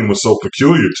wording was so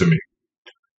peculiar to me.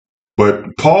 But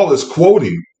Paul is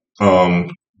quoting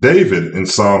David in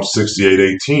Psalm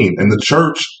 68:18, and the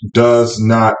church does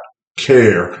not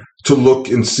care to look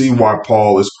and see why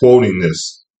Paul is quoting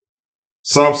this.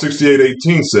 Psalm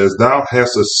 68:18 says, "Thou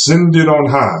hast ascended on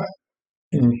high."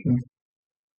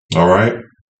 All right.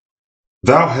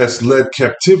 "Thou hast led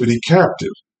captivity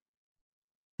captive.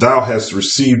 Thou hast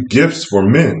received gifts for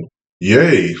men,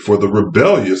 yea, for the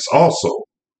rebellious also,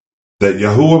 that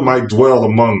Yahuwah might dwell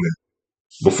among them."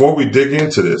 Before we dig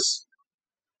into this,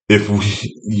 if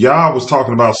Yah was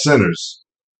talking about sinners,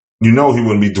 he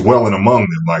wouldn't be dwelling among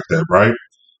them like that, right?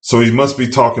 So he must be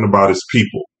talking about his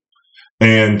people.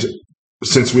 And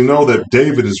since we know that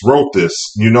David has wrote this,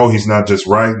 he's not just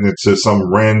writing it to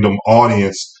some random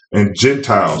audience and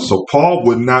Gentiles. So Paul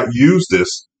would not use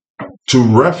this to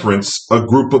reference a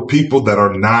group of people that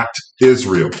are not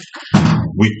Israel.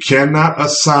 We cannot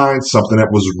assign something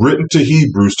that was written to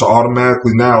Hebrews to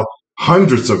automatically now,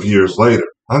 hundreds of years later.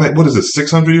 I think, what is it,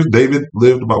 600 years? David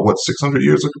lived about, 600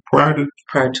 years prior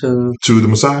to the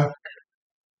Messiah?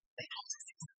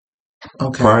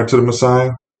 Okay. Prior to the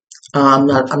Messiah? I'm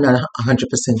not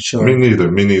 100% sure. Me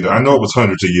neither. I know it was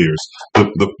hundreds of years.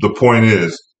 The point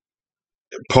is,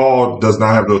 Paul does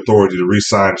not have the authority to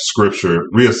reassign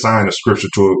the scripture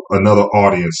to another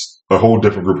audience, a whole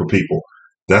different group of people.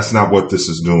 That's not what this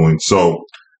is doing. So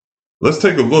let's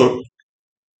take a look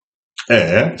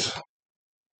at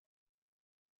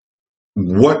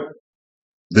what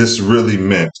this really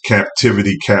meant: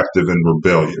 captivity, captive, and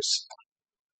rebellious.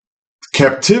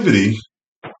 Captivity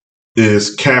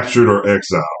is captured or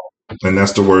exiled, and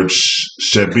that's the word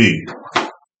shebi.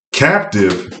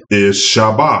 Captive is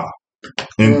shabah,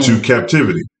 into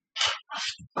captivity.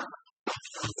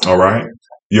 All right.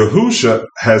 Yahusha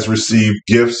has received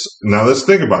gifts. Now let's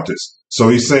think about this. So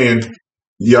he's saying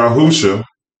Yahusha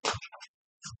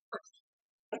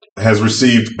has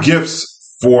received gifts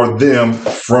for them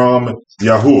from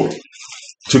Yahuwah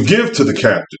to give to the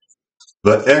captive,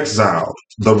 the exiled,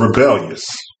 the rebellious,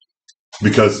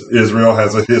 because Israel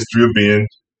has a history of being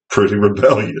pretty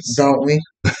rebellious. Don't we?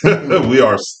 We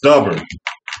are stubborn.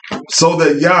 So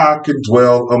that Yah can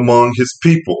dwell among his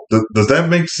people. Does that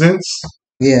make sense?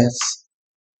 Yes.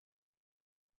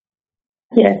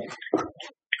 Yes.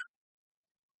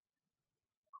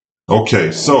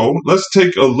 Okay, so let's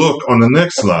take a look on the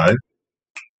next slide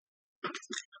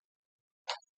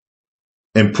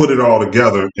and put it all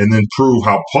together and then prove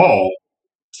how Paul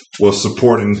was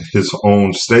supporting his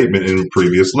own statement in the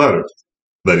previous letter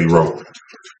that he wrote.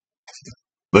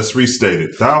 Let's restate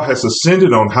it. "Thou hast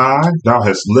ascended on high. Thou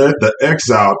hast led the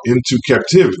exiled into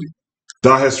captivity.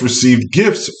 Thou hast received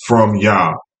gifts from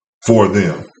Yah for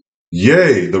them.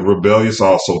 Yea, the rebellious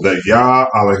also, that Yah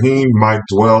Elohim might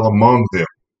dwell among them."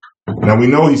 Now we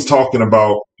know he's talking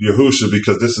about Yahusha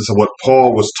because this is what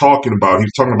Paul was talking about. He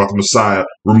was talking about the Messiah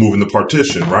removing the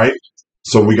partition, right?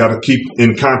 So we got to keep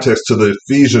in context to the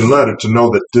Ephesian letter to know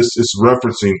that this is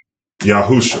referencing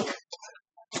Yahusha.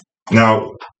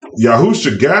 Now,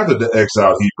 Yahusha gathered the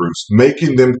exiled Hebrews,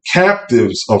 making them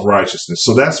captives of righteousness.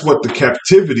 So that's what the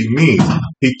captivity means.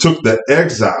 He took the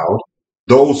exiled,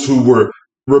 those who were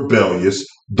rebellious,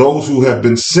 those who have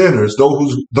been sinners,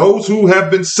 those who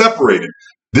have been separated.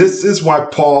 This is why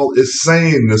Paul is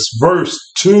saying this verse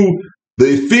to the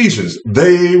Ephesians.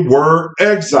 They were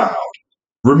exiled.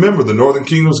 Remember, the northern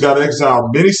kingdoms got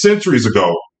exiled many centuries ago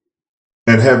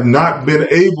and have not been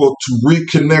able to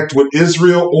reconnect with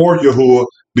Israel or Yahuwah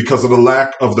because of the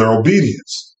lack of their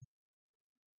obedience.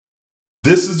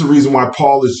 This is the reason why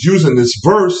Paul is using this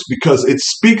verse, because it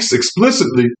speaks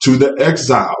explicitly to the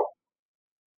exile.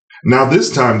 Now this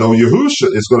time, though, Yahusha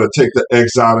is going to take the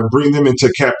exile and bring them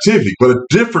into captivity, but a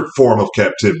different form of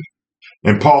captivity.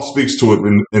 And Paul speaks to it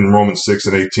in Romans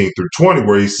 6:18-20,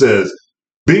 where he says,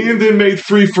 "Being then made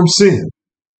free from sin,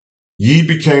 ye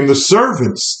became the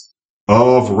servants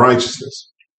of righteousness."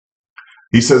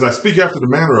 He says, "I speak after the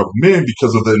manner of men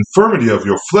because of the infirmity of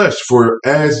your flesh. For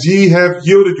as ye have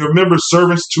yielded your members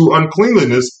servants to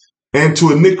uncleanness and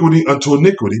to iniquity unto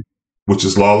iniquity, which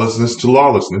is lawlessness to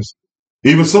lawlessness,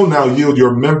 even so now yield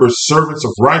your members servants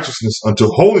of righteousness unto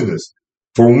holiness.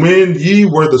 For when ye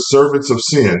were the servants of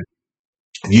sin,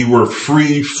 ye were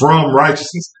free from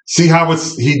righteousness." See how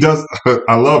he does,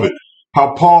 I love it,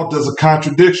 how Paul does a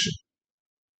contradiction.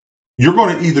 You're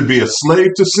going to either be a slave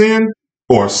to sin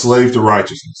or a slave to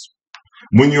righteousness.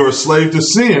 When you're a slave to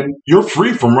sin, you're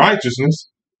free from righteousness.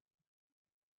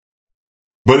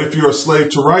 But if you're a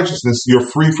slave to righteousness, you're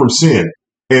free from sin.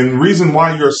 And reason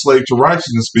why you're a slave to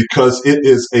righteousness, because it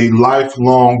is a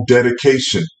lifelong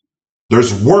dedication.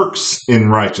 There's works in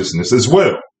righteousness as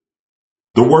well.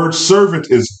 The word servant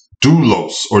is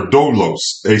doulos or dolos,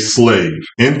 a slave,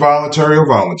 involuntary or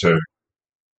voluntary.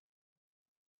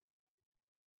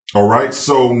 All right.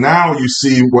 So now you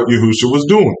see what Yahusha was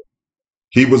doing.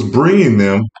 He was bringing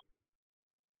them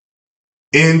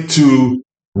into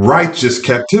righteous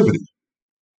captivity.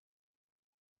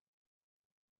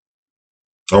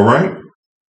 All right.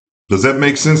 Does that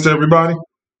make sense to everybody?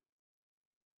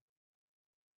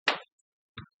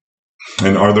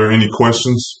 And are there any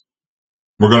questions?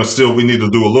 We need to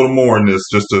do a little more in this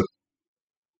just to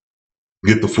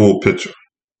get the full picture.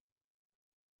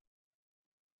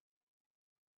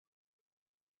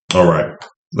 All right.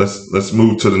 Let's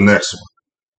move to the next one.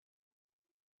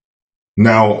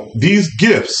 Now, these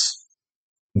gifts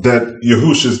that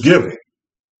Yahusha is giving,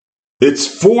 it's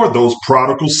for those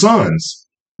prodigal sons.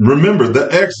 Remember, the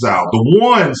exile, the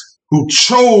ones who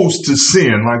chose to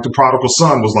sin, like the prodigal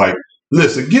son was like,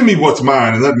 listen, give me what's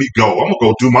mine and let me go. I'm going to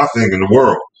go do my thing in the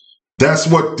world. That's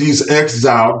what these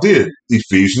exile did.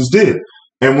 Ephesians did.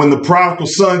 And when the prodigal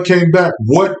son came back,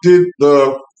 what did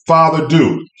the father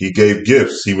do? He gave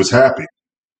gifts. He was happy.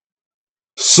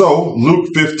 So Luke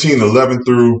 15:11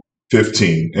 through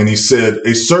 15. And he said,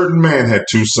 a certain man had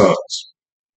two sons.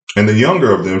 And the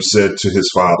younger of them said to his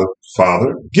father,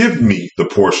 Father, give me the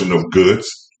portion of goods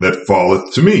that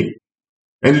falleth to me.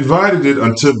 And divided it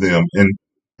unto them, and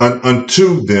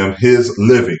unto them his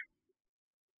living.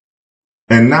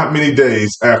 And not many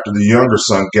days after, the younger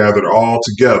son gathered all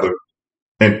together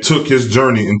and took his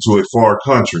journey into a far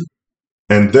country,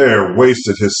 and there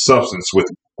wasted his substance with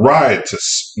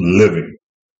riotous living.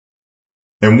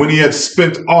 And when he had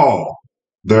spent all,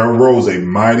 there arose a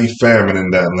mighty famine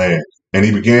in that land, and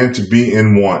he began to be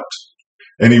in want.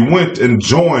 And he went and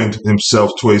joined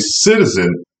himself to a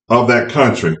citizen of that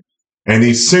country, and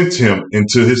he sent him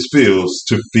into his fields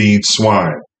to feed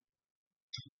swine.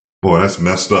 Boy, that's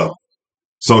messed up.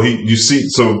 So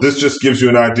so this just gives you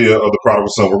an idea of the prodigal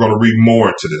son. We're going to read more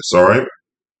into this, all right?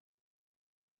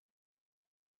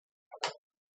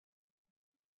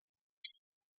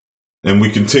 And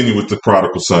we continue with the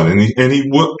prodigal son. And he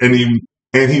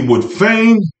would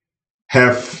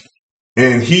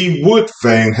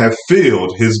fain have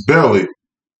filled his belly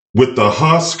with the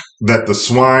husk that the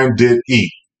swine did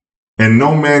eat, and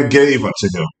no man gave unto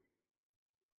him.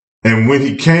 And when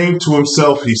he came to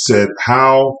himself, he said,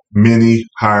 how many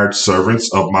hired servants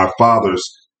of my father's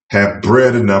have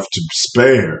bread enough to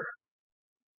spare,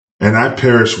 and I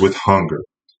perish with hunger.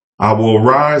 I will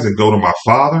arise and go to my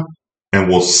father, and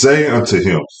will say unto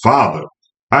him, Father,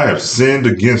 I have sinned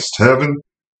against heaven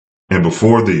and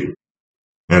before thee,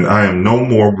 and I am no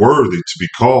more worthy to be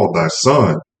called thy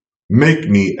son. Make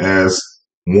me as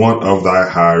one of thy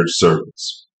hired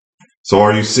servants. So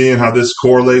are you seeing how this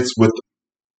correlates with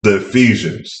the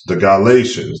Ephesians, the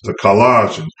Galatians, the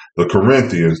Colossians, the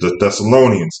Corinthians, the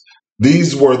Thessalonians?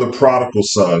 These were the prodigal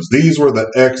sons. These were the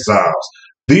exiles.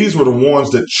 These were the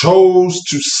ones that chose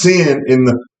to sin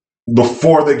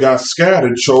before they got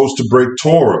scattered, chose to break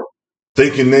Torah,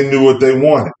 thinking they knew what they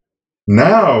wanted.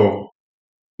 Now,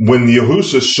 when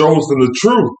Yahusha shows them the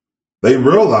truth, they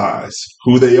realize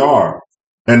who they are.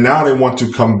 And now they want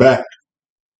to come back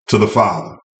to the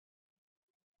Father.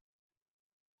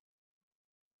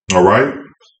 All right?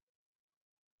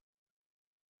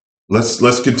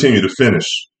 Let's continue to finish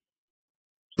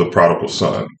the prodigal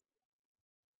son.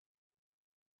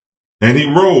 And he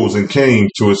rose and came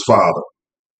to his father.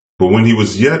 But when he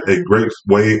was yet a great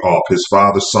way off, his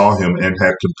father saw him and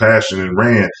had compassion and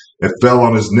ran and fell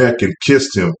on his neck and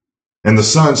kissed him. And the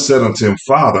son said unto him,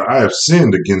 Father, I have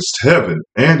sinned against heaven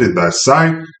and in thy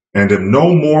sight, and am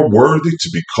no more worthy to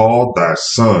be called thy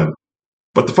son.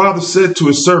 But the father said to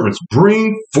his servants,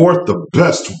 bring forth the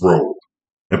best robe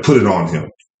and put it on him,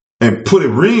 and put a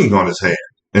ring on his hand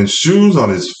and shoes on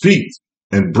his feet,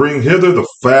 and bring hither the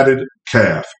fatted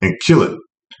calf and kill it.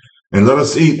 And let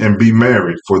us eat and be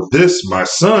merry, for this my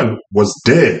son was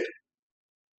dead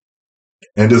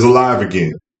and is alive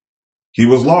again. He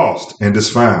was lost and is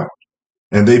found.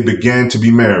 And they began to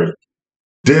be merry.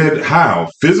 Dead how?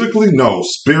 Physically? No.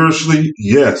 Spiritually?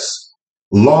 Yes.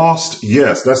 Lost?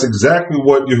 Yes. That's exactly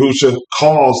what Yahusha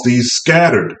calls these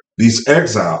scattered, these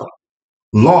exiled.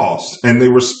 Lost. And they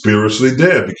were spiritually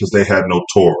dead because they had no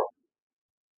Torah.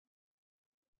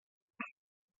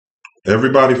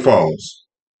 Everybody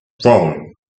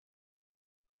following.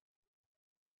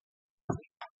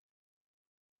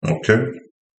 Okay.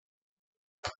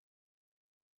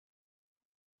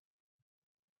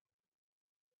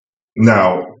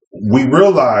 Now, we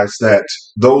realize that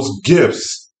those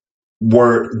gifts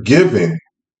were given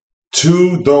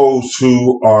to those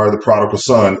who are the prodigal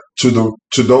son, to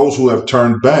those who have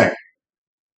turned back.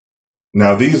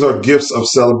 Now, these are gifts of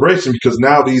celebration because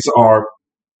now these are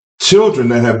children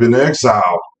that have been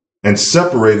exiled and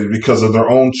separated because of their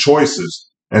own choices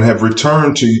and have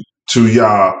returned to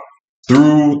Yah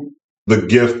through the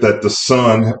gift that the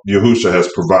Son, Yahusha, has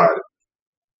provided.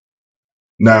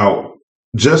 Now,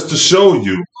 just to show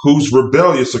you who's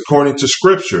rebellious according to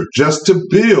Scripture, just to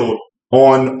build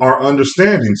on our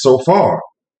understanding so far,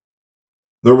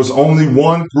 there was only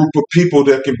one group of people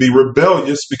that can be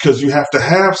rebellious because you have to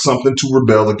have something to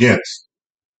rebel against.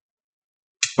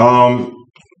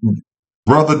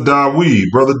 Brother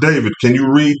Dawid, Brother David, can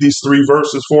you read these 3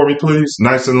 verses for me, please?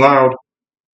 Nice and loud.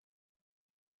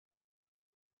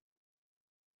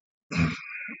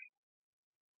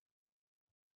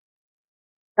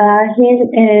 He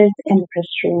is in the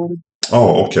Christian room.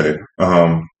 Oh, okay.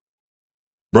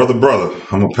 Brother,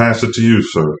 I'm going to pass it to you,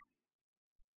 sir.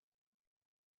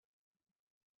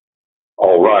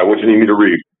 All right. What you need me to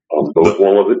read? Which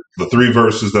one was it? The 3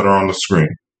 verses that are on the screen.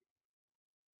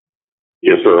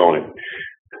 Yes, sir, on it.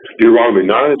 Deuteronomy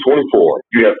 9:24.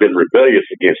 You have been rebellious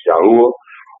against Yahuwah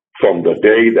from the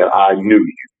day that I knew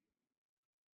you.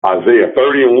 Isaiah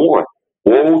 30:1.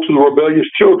 Woe to the rebellious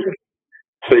children,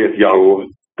 saith Yahuwah,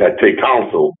 that take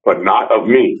counsel, but not of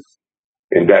me,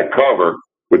 and that cover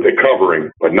with a covering,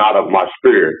 but not of my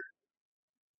spirit,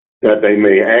 that they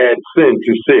may add sin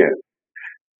to sin.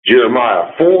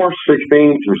 Jeremiah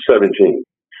 4:16-17.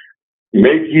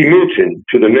 Make ye mention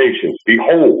to the nations,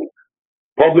 behold,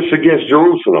 publish against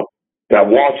Jerusalem, that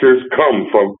watchers come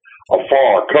from a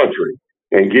far country,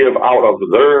 and give out of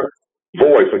their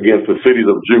voice against the cities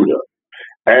of Judah.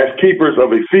 As keepers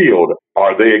of a field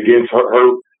are they against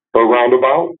her round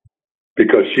about,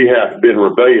 because she hath been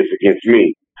rebellious against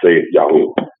me, saith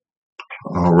Yahuwah.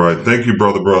 All right. Thank you,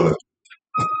 brother.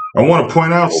 I want to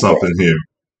point out something here.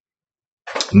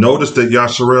 Notice that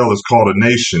Yasharel is called a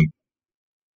nation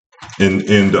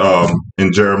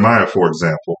in Jeremiah, for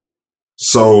example.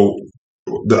 So,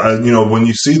 when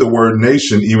you see the word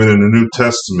nation, even in the New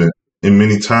Testament, in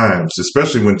many times,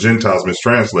 especially when Gentiles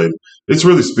mistranslate, it's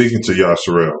really speaking to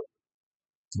Yasharel.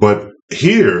 But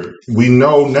here, we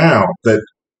know now that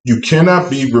you cannot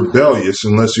be rebellious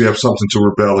unless you have something to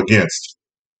rebel against.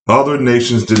 Other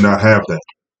nations did not have that.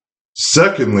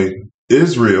 Secondly,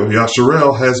 Israel,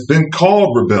 Yasharel, has been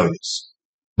called rebellious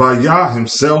by Yah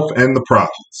himself and the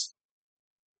prophets.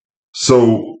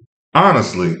 So,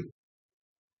 honestly,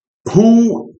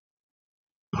 who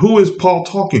is Paul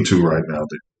talking to right now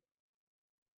then?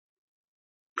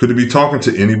 Could he be talking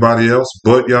to anybody else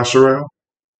but Yasharel?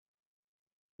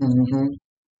 Mm-hmm.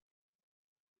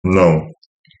 No.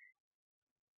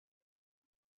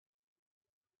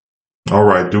 All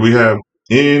right. Do we have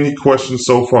any questions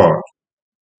so far?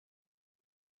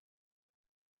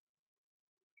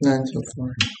 None so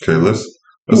far. Okay,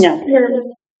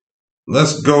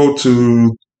 let's go to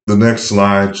the next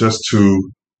slide just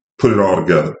to put it all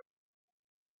together.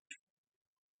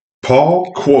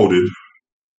 Paul quoted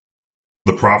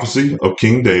the prophecy of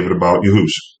King David about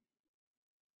Yahusha.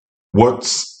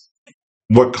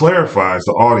 What clarifies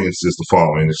the audience is the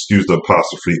following. Excuse the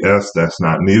apostrophe S, that's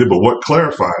not needed, but what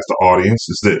clarifies the audience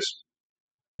is this.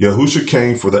 Yahusha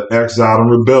came for the exiled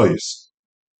and rebellious.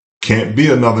 Can't be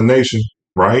another nation,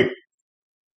 right?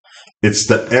 It's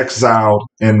the exiled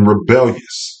and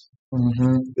rebellious.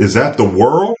 Mm-hmm. Is that the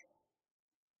world?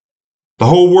 The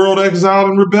whole world exiled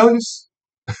and rebellious?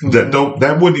 Mm-hmm.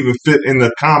 That wouldn't even fit in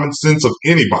the common sense of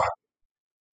anybody.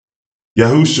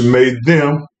 Yahusha made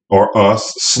them, or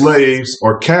us, slaves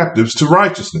or captives to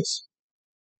righteousness.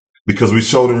 Because we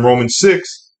showed in Romans 6,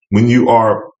 when you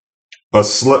are a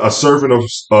servant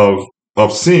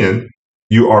of sin,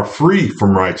 you are free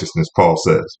from righteousness, Paul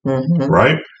says. Mm-hmm.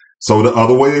 Right? So the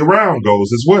other way around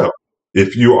goes as well.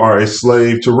 If you are a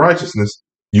slave to righteousness,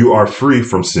 you are free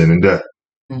from sin and death.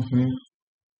 Mm-hmm.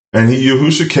 And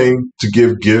Yahusha came to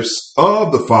give gifts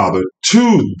of the Father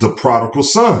to the prodigal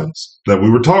sons that we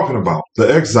were talking about, the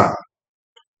exile.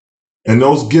 And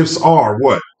those gifts are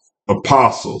what?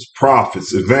 Apostles,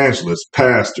 prophets, evangelists,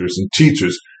 pastors, and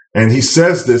teachers. And he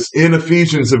says this in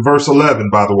Ephesians in verse 11,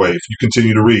 by the way, if you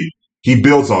continue to read. He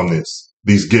builds on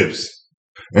these gifts.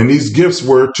 And these gifts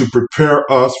were to prepare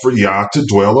us for Yah to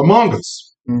dwell among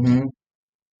us. Mm-hmm.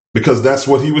 Because that's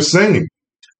what he was saying.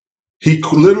 He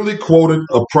literally quoted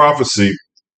a prophecy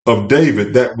of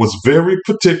David that was very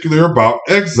particular about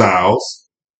exiles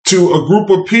to a group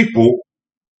of people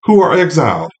who are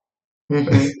exiled.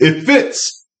 Mm-hmm. It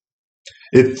fits.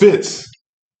 It fits.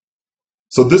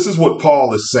 So this is what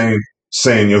Paul is saying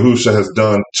saying Yahusha has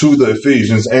done to the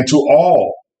Ephesians and to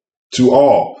all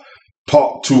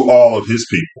of his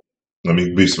people. Let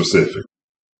me be specific.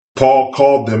 Paul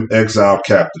called them exiled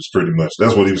captives, pretty much.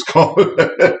 That's what he was calling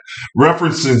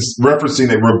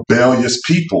referencing a rebellious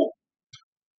people.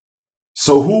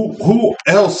 So who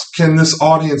else can this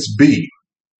audience be?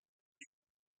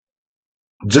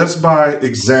 Just by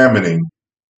examining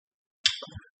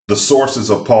the sources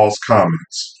of Paul's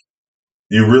comments,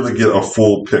 you really get a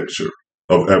full picture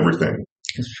of everything.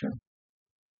 That's true.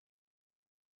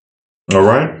 All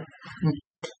right?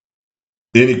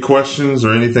 Any questions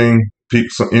or anything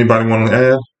anybody want to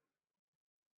add?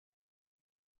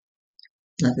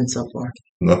 Nothing so far.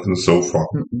 Nothing so far.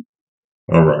 Mm-mm.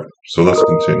 All right. So let's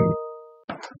continue.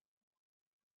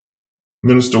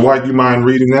 Minister White, you mind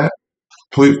reading that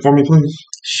for me, please?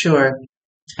 Sure.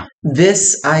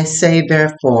 This I say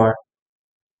therefore,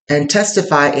 and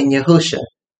testify in Yahusha,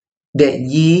 that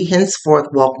ye henceforth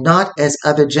walk not as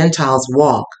other Gentiles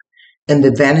walk, in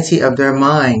the vanity of their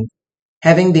mind,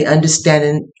 having the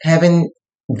understanding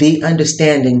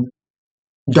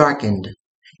darkened,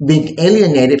 being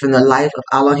alienated from the life of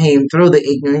Elohim through the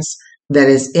ignorance that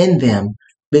is in them,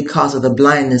 because of the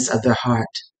blindness of their heart.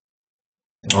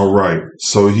 All right.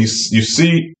 So you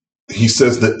see, he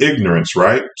says the ignorance,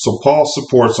 right? So Paul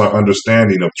supports our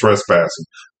understanding of trespassing,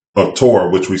 of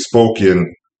Torah, which we spoke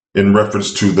in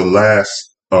reference to the last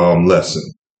lesson.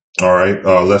 All right.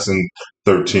 Lesson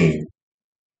 13.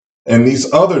 And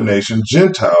these other nations,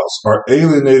 Gentiles, are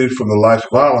alienated from the life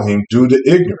of Elohim due to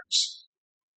ignorance.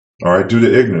 All right. Due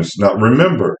to ignorance. Now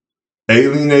remember,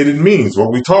 alienated means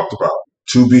what we talked about,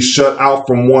 to be shut out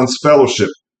from one's fellowship.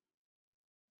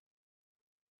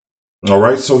 All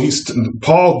right, so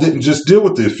Paul didn't just deal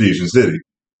with the Ephesians, did he?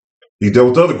 He dealt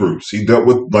with other groups. He dealt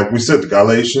with, like we said, the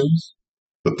Galatians,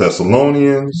 the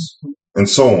Thessalonians, and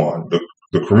so on.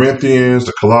 The Corinthians,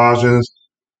 the Colossians,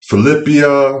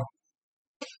 Philippia,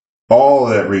 all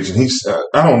of that region.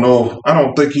 I don't know. I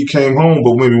don't think he came home,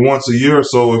 but maybe once a year or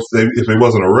so, if he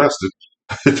wasn't arrested,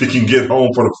 if he can get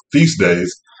home for the feast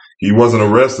days, he wasn't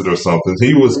arrested or something.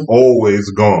 He was always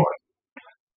gone.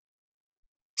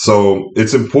 So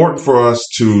it's important for us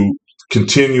to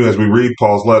continue as we read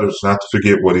Paul's letters, not to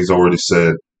forget what he's already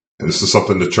said. And this is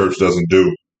something the church doesn't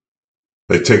do.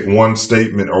 They take one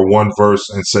statement or one verse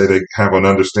and say they have an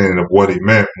understanding of what he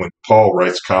meant, when Paul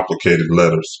writes complicated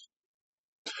letters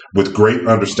with great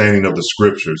understanding of the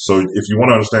scriptures. So if you want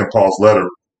to understand Paul's letter,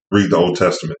 read the Old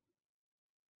Testament,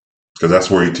 because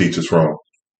that's where he teaches from.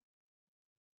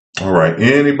 All right.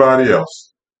 Anybody else?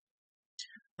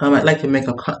 I'd like to make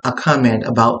a comment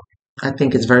about, I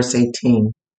think it's verse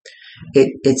 18.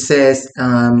 It says,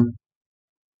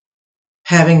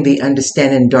 having the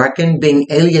understanding darkened, being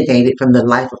alienated from the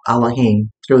life of Elohim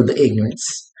through the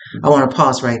ignorance. I want to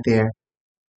pause right there.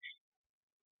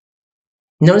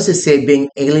 Notice it said being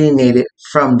alienated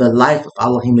from the life of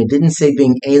Elohim. It didn't say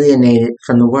being alienated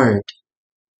from the word.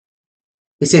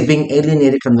 It said being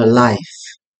alienated from the life.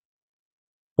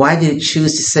 Why did he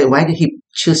choose to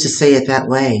say it that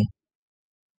way?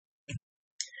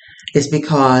 It's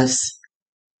because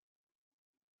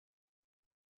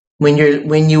when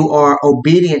you are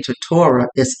obedient to Torah,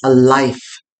 it's a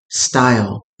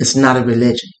lifestyle. It's not a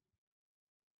religion.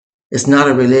 It's not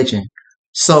a religion.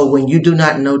 So when you do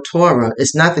not know Torah,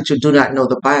 it's not that you do not know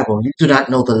the Bible. You do not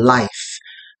know the life.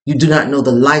 You do not know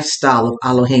the lifestyle of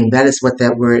Elohim. That is what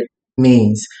that word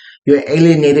means. You're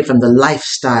alienated from the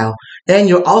lifestyle, and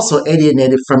you're also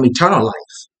alienated from eternal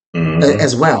life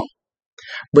as well.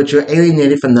 But you're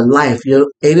alienated from the life. You're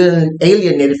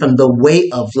alienated from the way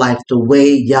of life, the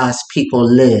way Yah's people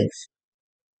live,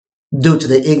 due to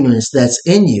the ignorance that's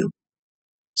in you.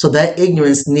 So that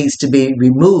ignorance needs to be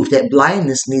removed. That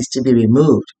blindness needs to be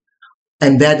removed.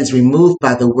 And that is removed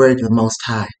by the word of the Most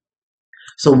High.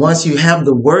 So once you have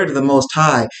the word of the Most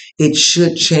High, it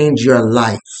should change your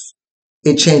life.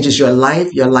 It changes your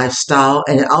life, your lifestyle,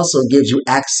 and it also gives you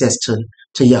access to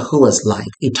Yahuwah's life,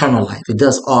 eternal life. It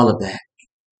does all of that.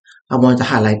 I wanted to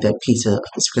highlight that piece of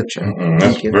scripture.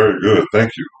 That's very good.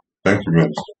 Thank you. Thank you,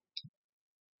 Minister.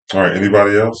 All right.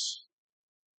 Anybody else?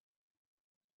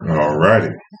 All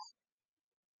righty.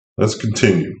 Let's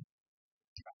continue.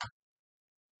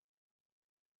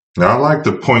 Now, I like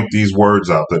to point these words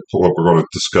out that what we're going to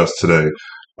discuss today.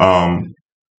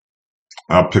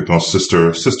 I'll pick on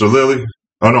Sister Lily.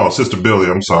 Oh, no, Sister Billy.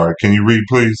 I'm sorry. Can you read,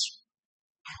 please?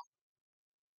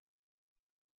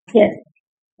 Yes.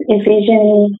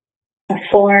 Ephesians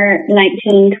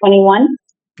 4:19-21.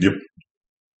 Yep.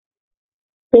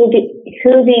 Who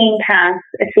being past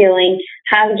feeling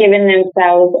have given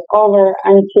themselves over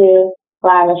unto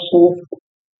lavishness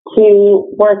to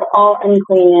work all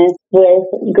uncleanness with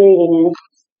greediness.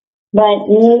 But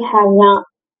ye have not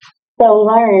so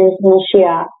learned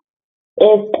Mashiach.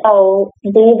 If so,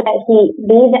 be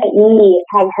that ye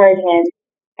have heard him,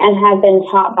 and have been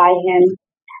taught by him,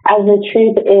 as the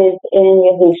truth is in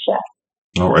Yahusha.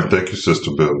 All right, thank you, Sister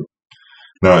Billy.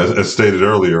 Now, as stated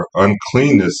earlier,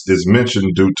 uncleanness is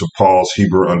mentioned due to Paul's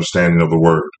Hebrew understanding of the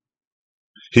word.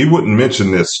 He wouldn't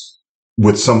mention this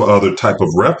with some other type of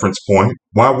reference point.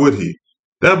 Why would he?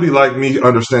 That'd be like me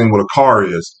understanding what a car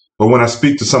is, but when I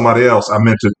speak to somebody else, I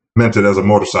meant it as a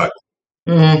motorcycle.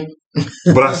 Mm-hmm.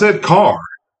 But I said car,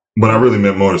 but I really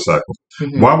meant motorcycle.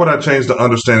 Mm-hmm. Why would I change the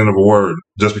understanding of a word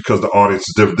just because the audience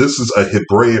is different? This is a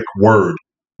Hebraic word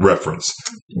reference.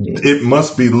 It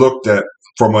must be looked at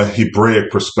from a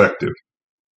Hebraic perspective.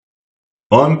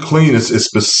 Uncleanness is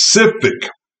specific.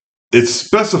 It's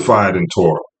specified in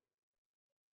Torah.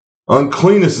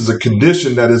 Uncleanness is a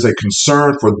condition that is a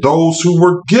concern for those who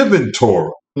were given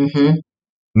Torah,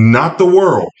 not the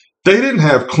world. They didn't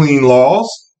have clean laws.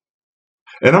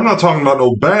 And I'm not talking about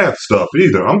no bad stuff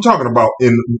either. I'm talking about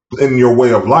in your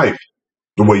way of life.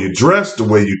 The way you dressed, the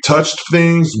way you touched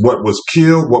things, what was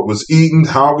killed, what was eaten,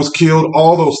 how it was killed,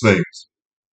 all those things.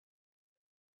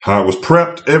 How it was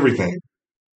prepped, everything.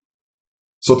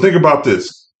 So think about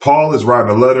this. Paul is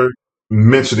writing a letter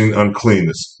mentioning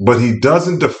uncleanness, but he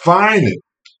doesn't define it.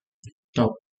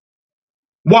 No.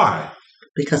 Why?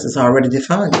 Because it's already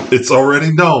defined. It's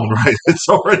already known, right? It's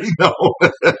already known.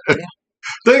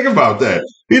 Think about that.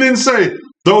 He didn't say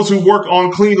those who work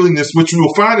on cleanliness, which you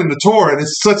will find in the Torah, and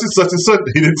it's such and such and such.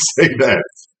 He didn't say that.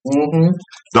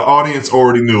 The audience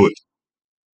already knew it.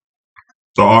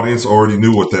 The audience already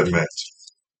knew what that meant.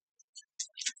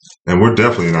 And we're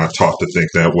definitely not taught to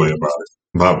think that way about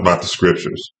it, about the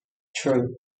scriptures.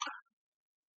 True.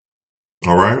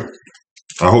 All right.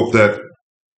 I hope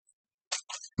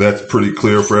that's pretty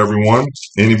clear for everyone.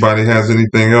 Anybody has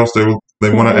anything else they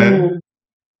want to add?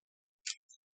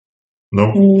 No?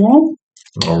 No.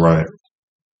 All right.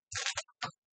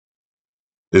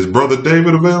 Is Brother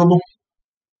David available?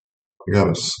 I got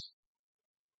us.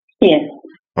 Yes.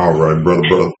 All right,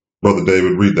 Brother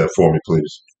David, read that for me,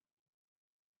 please.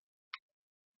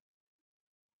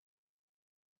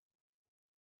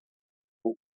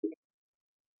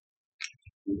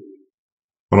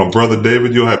 Hold on, Brother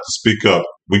David, you'll have to speak up.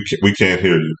 We can't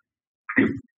hear you.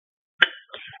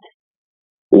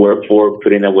 Wherefore,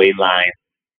 putting away lying,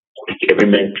 speak every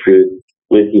man truth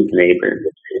with his neighbor,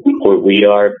 for we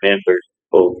are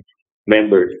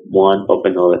members one of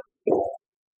another.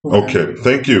 Okay,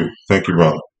 thank you,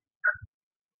 brother.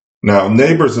 Now,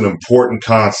 neighbor is an important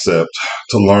concept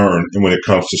to learn when it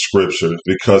comes to scripture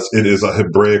because it is a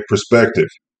Hebraic perspective.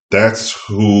 That's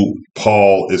who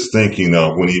Paul is thinking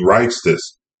of when he writes this.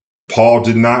 Paul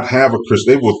did not have a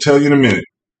Christian. They will tell you in a minute.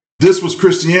 This was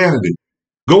Christianity.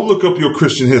 Go look up your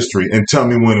Christian history and tell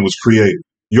me when it was created.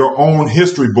 Your own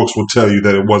history books will tell you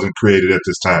that it wasn't created at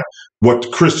this time. What the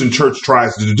Christian church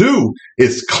tries to do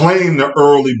is claim the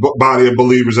early body of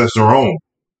believers as their own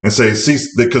and say, see,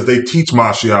 because they teach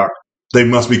Mashiach, they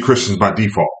must be Christians by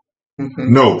default.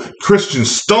 No,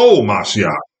 Christians stole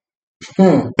Mashiach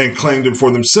and claimed him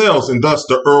for themselves. And thus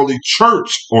the early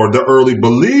church or the early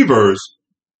believers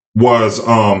was,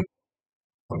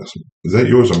 is that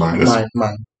yours or mine?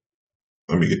 Mine.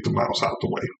 Let me get the mouse out the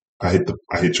way. I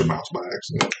hit your mouse by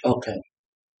accident. Okay.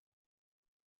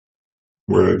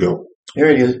 Where did it go? Here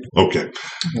it is. Okay.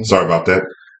 Sorry about that.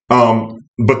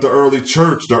 But the early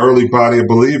church, the early body of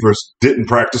believers didn't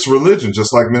practice religion.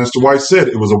 Just like Minister White said,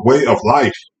 it was a way of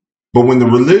life. But when the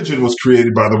religion was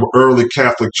created by the early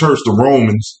Catholic Church, the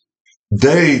Romans,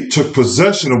 they took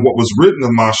possession of what was written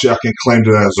of Mashiach and claimed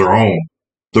it as their own.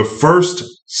 The first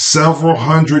several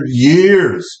hundred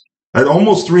years, at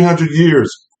almost 300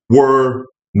 years, were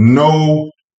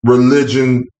no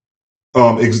religion.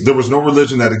 There was no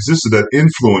religion that existed that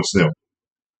influenced them.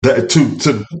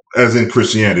 As in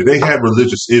Christianity, they had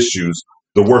religious issues.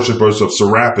 The worshippers of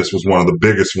Serapis was one of the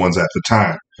biggest ones at the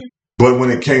time. But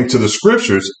when it came to the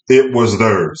scriptures, it was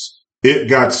theirs. It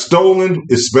got stolen,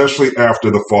 especially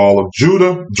after the fall of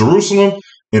Jerusalem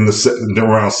in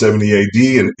around 70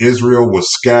 AD, and Israel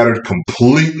was scattered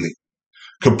completely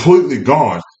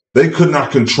gone. They could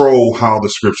not control how the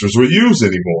scriptures were used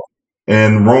anymore,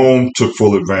 and Rome took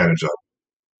full advantage of it.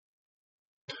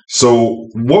 So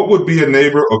what would be a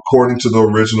neighbor according to the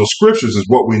original scriptures is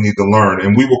what we need to learn,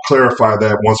 and we will clarify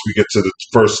that once we get to the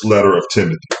first letter of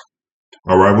Timothy.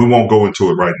 All right, we won't go into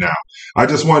it right now. I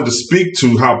just wanted to speak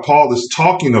to how Paul is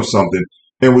talking of something,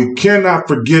 and we cannot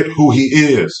forget who he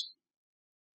is.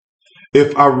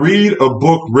 If I read a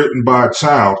book written by a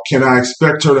child, can I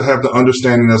expect her to have the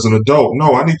understanding as an adult?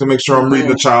 No, I need to make sure I'm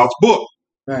reading a child's book.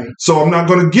 Right. So I'm not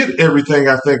going to get everything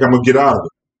I think I'm going to get out of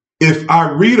it. If I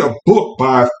read a book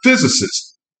by a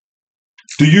physicist,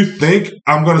 do you think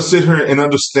I'm going to sit here and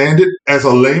understand it as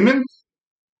a layman?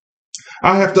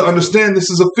 I have to understand this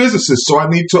is a physicist, so I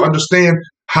need to understand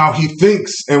how he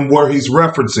thinks and where he's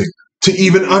referencing to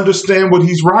even understand what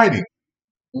he's writing.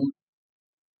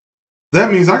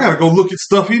 That means I got to go look at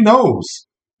stuff he knows.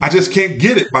 I just can't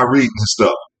get it by reading his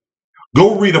stuff.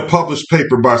 Go read a published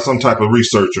paper by some type of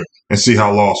researcher and see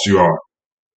how lost you are.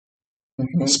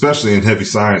 Especially in heavy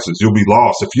sciences, you'll be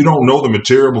lost. If you don't know the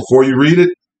material before you read it,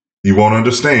 you won't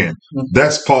understand.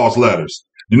 That's Paul's letters.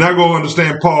 You're not going to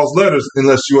understand Paul's letters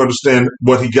unless you understand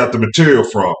what he got the material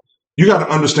from. You got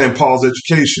to understand Paul's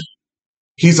education.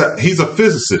 He's a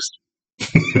physicist.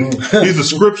 He's a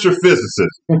scripture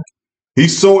physicist.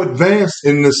 He's so advanced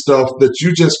in this stuff that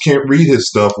you just can't read his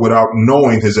stuff without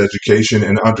knowing his education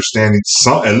and understanding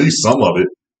at least some of it.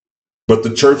 But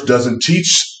the church doesn't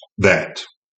teach that.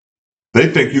 They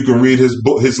think you can read his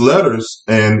book, his letters,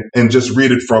 and just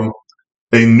read it from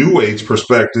a New Age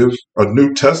perspective, a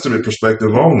New Testament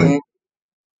perspective only.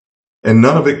 And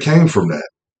none of it came from that.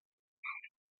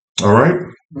 All right?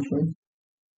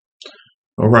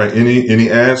 All right. Any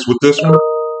ads with this one?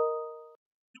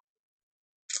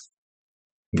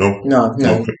 No? No.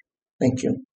 Okay. Thank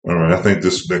you. All right. I think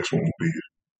this next one will be.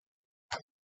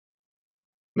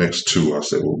 Next two, I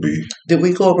said, will be. Did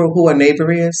we go over who a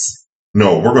neighbor is?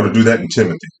 No, we're going to do that in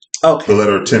Timothy. Okay. The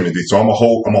letter of Timothy. So I'm gonna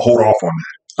hold off on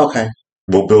that. Okay.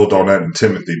 We'll build on that in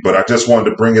Timothy. But I just wanted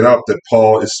to bring it up that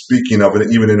Paul is speaking of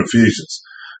it even in Ephesians.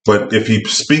 But if he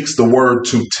speaks the word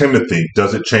to Timothy,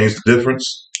 does it change the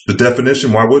difference? The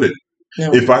definition? Why would it? No.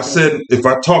 If I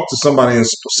talked to somebody and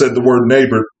said the word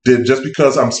neighbor, just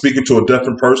because I'm speaking to a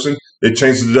different person, it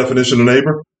changes the definition of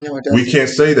neighbor? No, it doesn't. We can't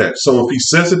say that. So if he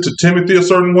says it to Timothy a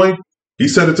certain way, he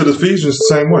said it to the Ephesians the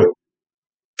same way.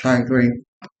 I agree.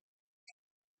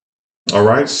 All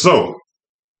right. So,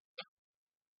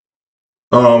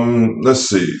 let's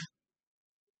see.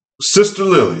 Sister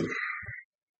Lily,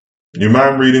 you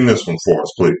mind reading this one for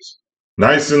us, please?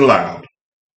 Nice and loud.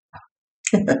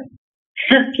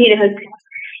 Ephesians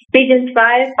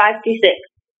 5:5-6.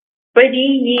 For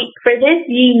this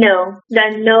ye know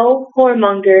that no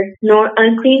whoremonger, nor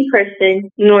unclean person,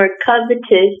 nor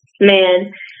covetous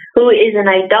man, who is an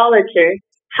idolater,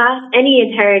 hath any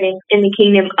inheritance in the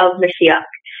kingdom of Mashiach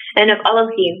and of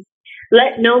Elohim.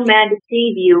 Let no man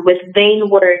deceive you with vain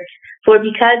words, for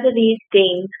because of these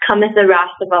things cometh the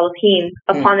wrath of Elohim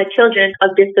upon the children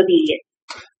of disobedience.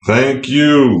 Thank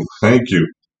you. Thank you.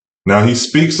 Now he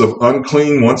speaks of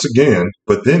unclean once again,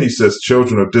 but then he says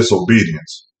children of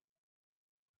disobedience.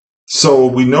 So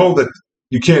we know that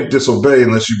you can't disobey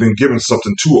unless you've been given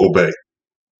something to obey.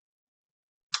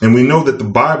 And we know that the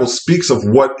Bible speaks of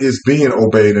what is being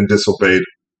obeyed and disobeyed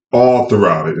all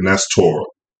throughout it, and that's Torah.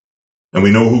 And we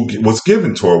know who was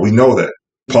given Torah. We know that.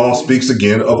 Paul speaks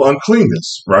again of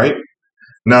uncleanness, right?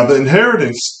 Now the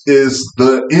inheritance is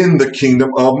in the kingdom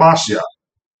of Mashiach,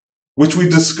 which we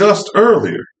discussed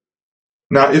earlier.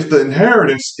 Now, if the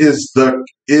inheritance is in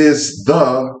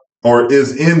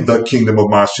the kingdom of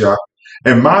Mashiach,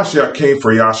 and Mashiach came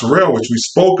for Yashar, which we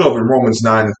spoke of in Romans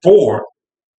 9:4,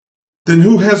 then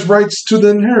who has rights to the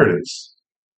inheritance?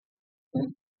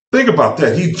 Think about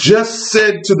that. He just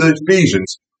said to the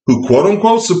Ephesians, who quote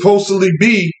unquote supposed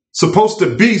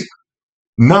to be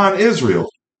non-Israel,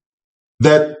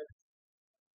 that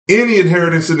any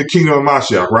inheritance in the kingdom of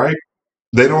Mashiach, right?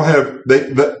 They don't have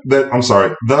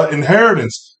the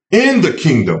inheritance in the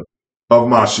kingdom of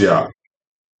Mashiach.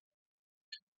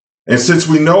 And since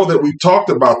we know that we talked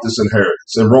about this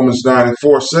inheritance, and Romans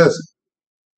 9:4 says it,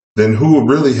 then who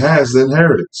really has the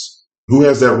inheritance? Who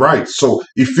has that right? So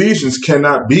Ephesians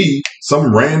cannot be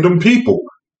some random people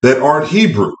that aren't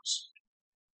Hebrews.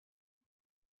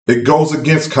 It goes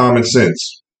against common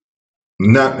sense.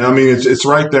 It's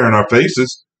right there in our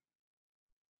faces.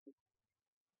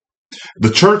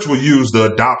 The church will use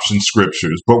the adoption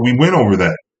scriptures, but we went over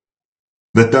that.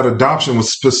 That adoption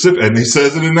was specific, and he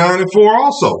says it in 9:4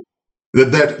 also.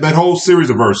 That whole series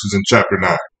of verses in chapter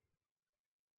 9.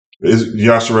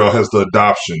 Yashar has the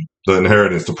adoption, the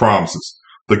inheritance, the promises,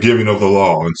 the giving of the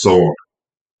law, and so on.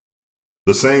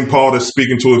 The same Paul that's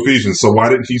speaking to Ephesians. So why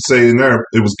didn't he say in there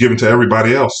it was given to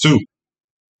everybody else too?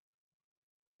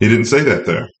 He didn't say that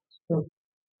there.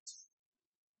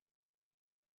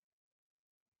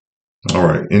 All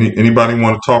right. Anybody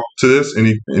want to talk to this?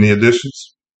 Any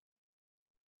additions?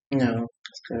 No,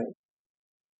 that's good.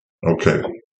 Okay.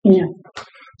 Yeah.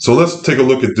 So let's take a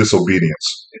look at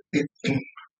disobedience.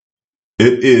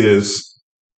 It is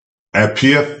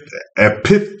apithia,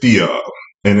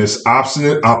 and it's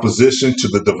obstinate opposition to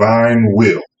the divine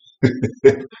will.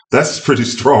 That's pretty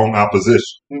strong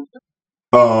opposition.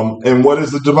 And what is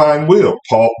the divine will?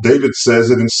 David says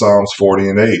it in Psalms 40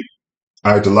 and 8.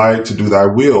 I delight to do thy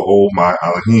will, O my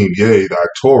Elohim. Yea, thy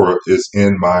Torah is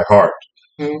in my heart.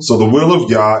 So the will of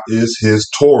Yah is his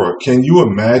Torah. Can you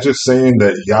imagine saying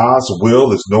that Yah's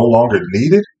will is no longer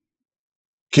needed?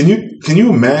 Can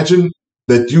you imagine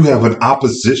that you have an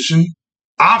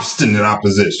obstinate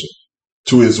opposition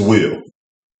to his will?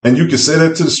 And you can say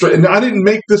that to the straight. And I didn't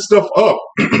make this stuff up.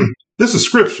 This is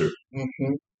scripture.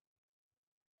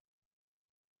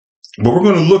 But we're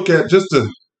going to look at, just to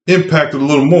impact it a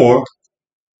little more,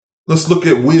 let's look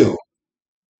at will.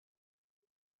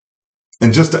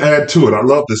 And just to add to it, I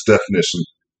love this definition.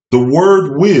 The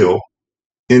word will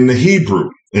in the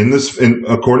Hebrew,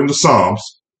 according to Psalms,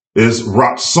 is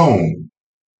ratzon.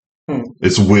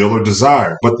 It's will or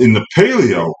desire. But in the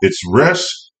Paleo, it's resh,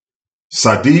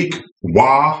 sadiq,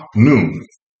 wa, nun.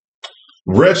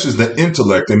 Resh is the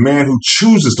intellect, a man who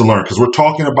chooses to learn, because we're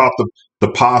talking about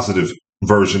the positive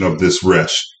version of this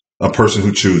resh, a person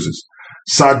who chooses.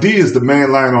 Sadi is the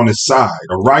man lying on his side,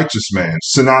 a righteous man,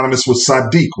 synonymous with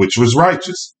Sadiq, which was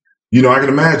righteous. You know, I can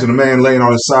imagine a man laying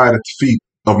on his side at the feet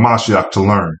of Mashiach to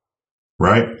learn,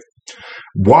 right?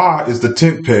 Wa is the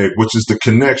tent peg, which is the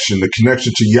connection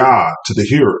to Yah, to the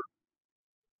hearer.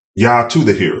 Yah to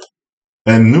the hearer.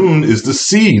 And Nun is the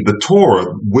seed, the Torah,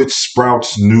 which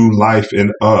sprouts new life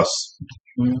in us.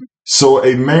 So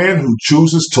a man who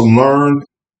chooses to learn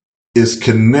is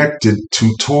connected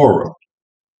to Torah.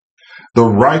 The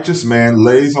righteous man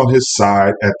lays on his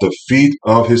side at the feet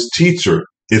of his teacher.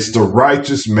 It's the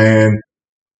righteous man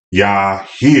Yah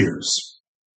hears.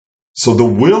 So the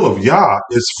will of Yah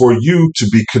is for you to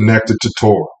be connected to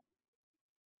Torah.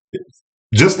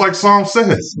 Just like Psalm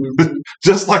says.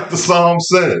 Just like the Psalm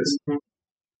says.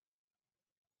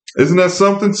 Isn't that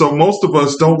something? So most of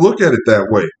us don't look at it that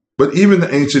way. But even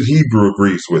the ancient Hebrew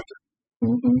agrees with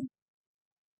it.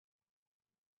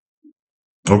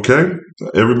 Okay?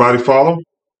 Everybody follow?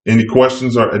 Any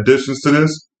questions or additions to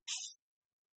this?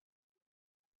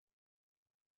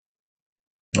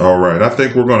 All right. I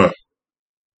think we're going to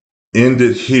end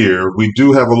it here. We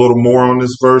do have a little more on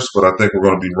this verse, but I think we're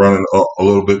going to be running a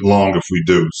little bit long if we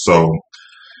do. So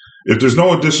if there's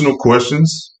no additional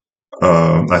questions,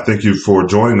 I thank you for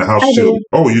joining the house.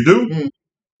 Oh, you do?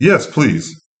 Yes,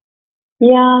 please.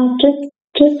 Yeah,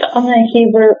 just on the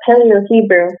Hebrew, Paleo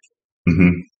Hebrew.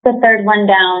 The third one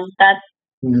down. That's.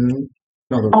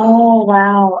 Oh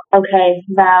wow. Okay.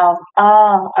 Wow.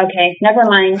 Oh, okay. Never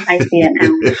mind. I see it now.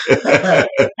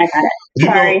 I got it.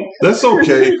 Sorry. That's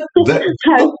okay.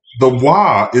 The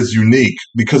wa is unique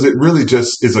because it really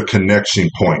just is a connection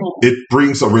point. It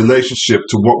brings a relationship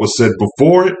to what was said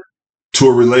before it to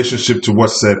a relationship to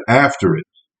what's said after it.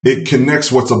 It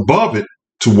connects what's above it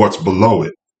to what's below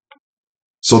it.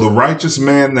 So the righteous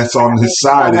man that's on his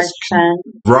side is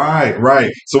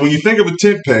right. So when you think of a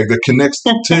tent peg that connects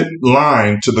the tent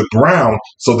line to the ground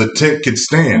so the tent can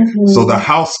stand, so the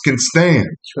house can stand.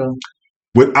 True.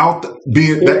 Without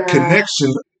that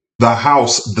connection, the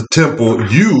house, the temple,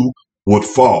 you would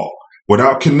fall.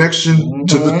 Without connection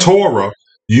to the Torah,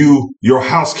 your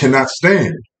house cannot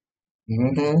stand.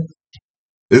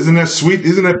 Isn't that sweet?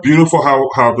 Isn't that beautiful how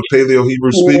the Paleo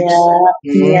Hebrew speaks?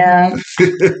 Yeah.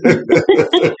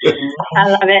 I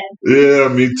love it. Yeah,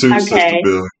 me too, Sister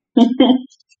Billy.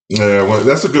 Yeah, well,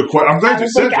 that's a good question. I'm glad you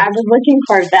said that. I was looking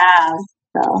for that.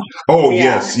 So. Oh,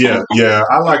 yes, yeah.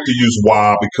 I like to use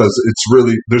wa because it's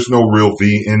really, there's no real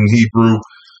V in Hebrew.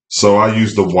 So I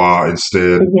use the wa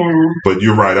instead. Yeah. But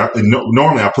you're right.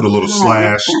 Normally I put a little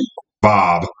slash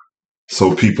Bob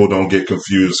so people don't get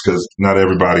confused because not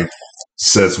everybody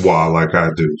says wa like I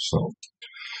do. So,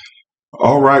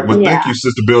 all right. Well, thank you,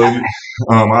 Sister Billy. Okay.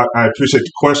 I appreciate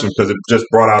the question because it just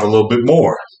brought out a little bit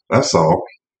more. That's all.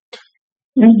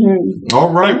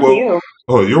 All right. Thank you.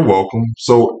 Oh, you're welcome.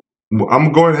 So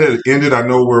I'm going to go ahead and end it. I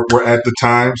know we're at the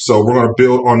time, so we're going to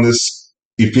build on this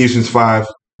Ephesians 5,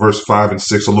 verse 5 and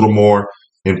 6 a little more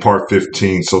in part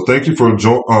 15. So thank you for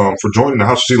joining the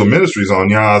House of Sheila Ministries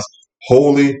on Yah's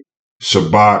Holy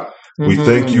Shabbat. We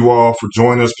thank you all for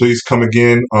joining us. Please come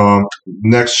again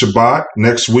next Shabbat,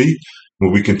 next week,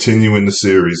 when we continue in the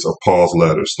series of Paul's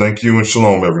letters. Thank you and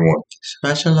shalom, everyone.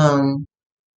 Shabbat shalom.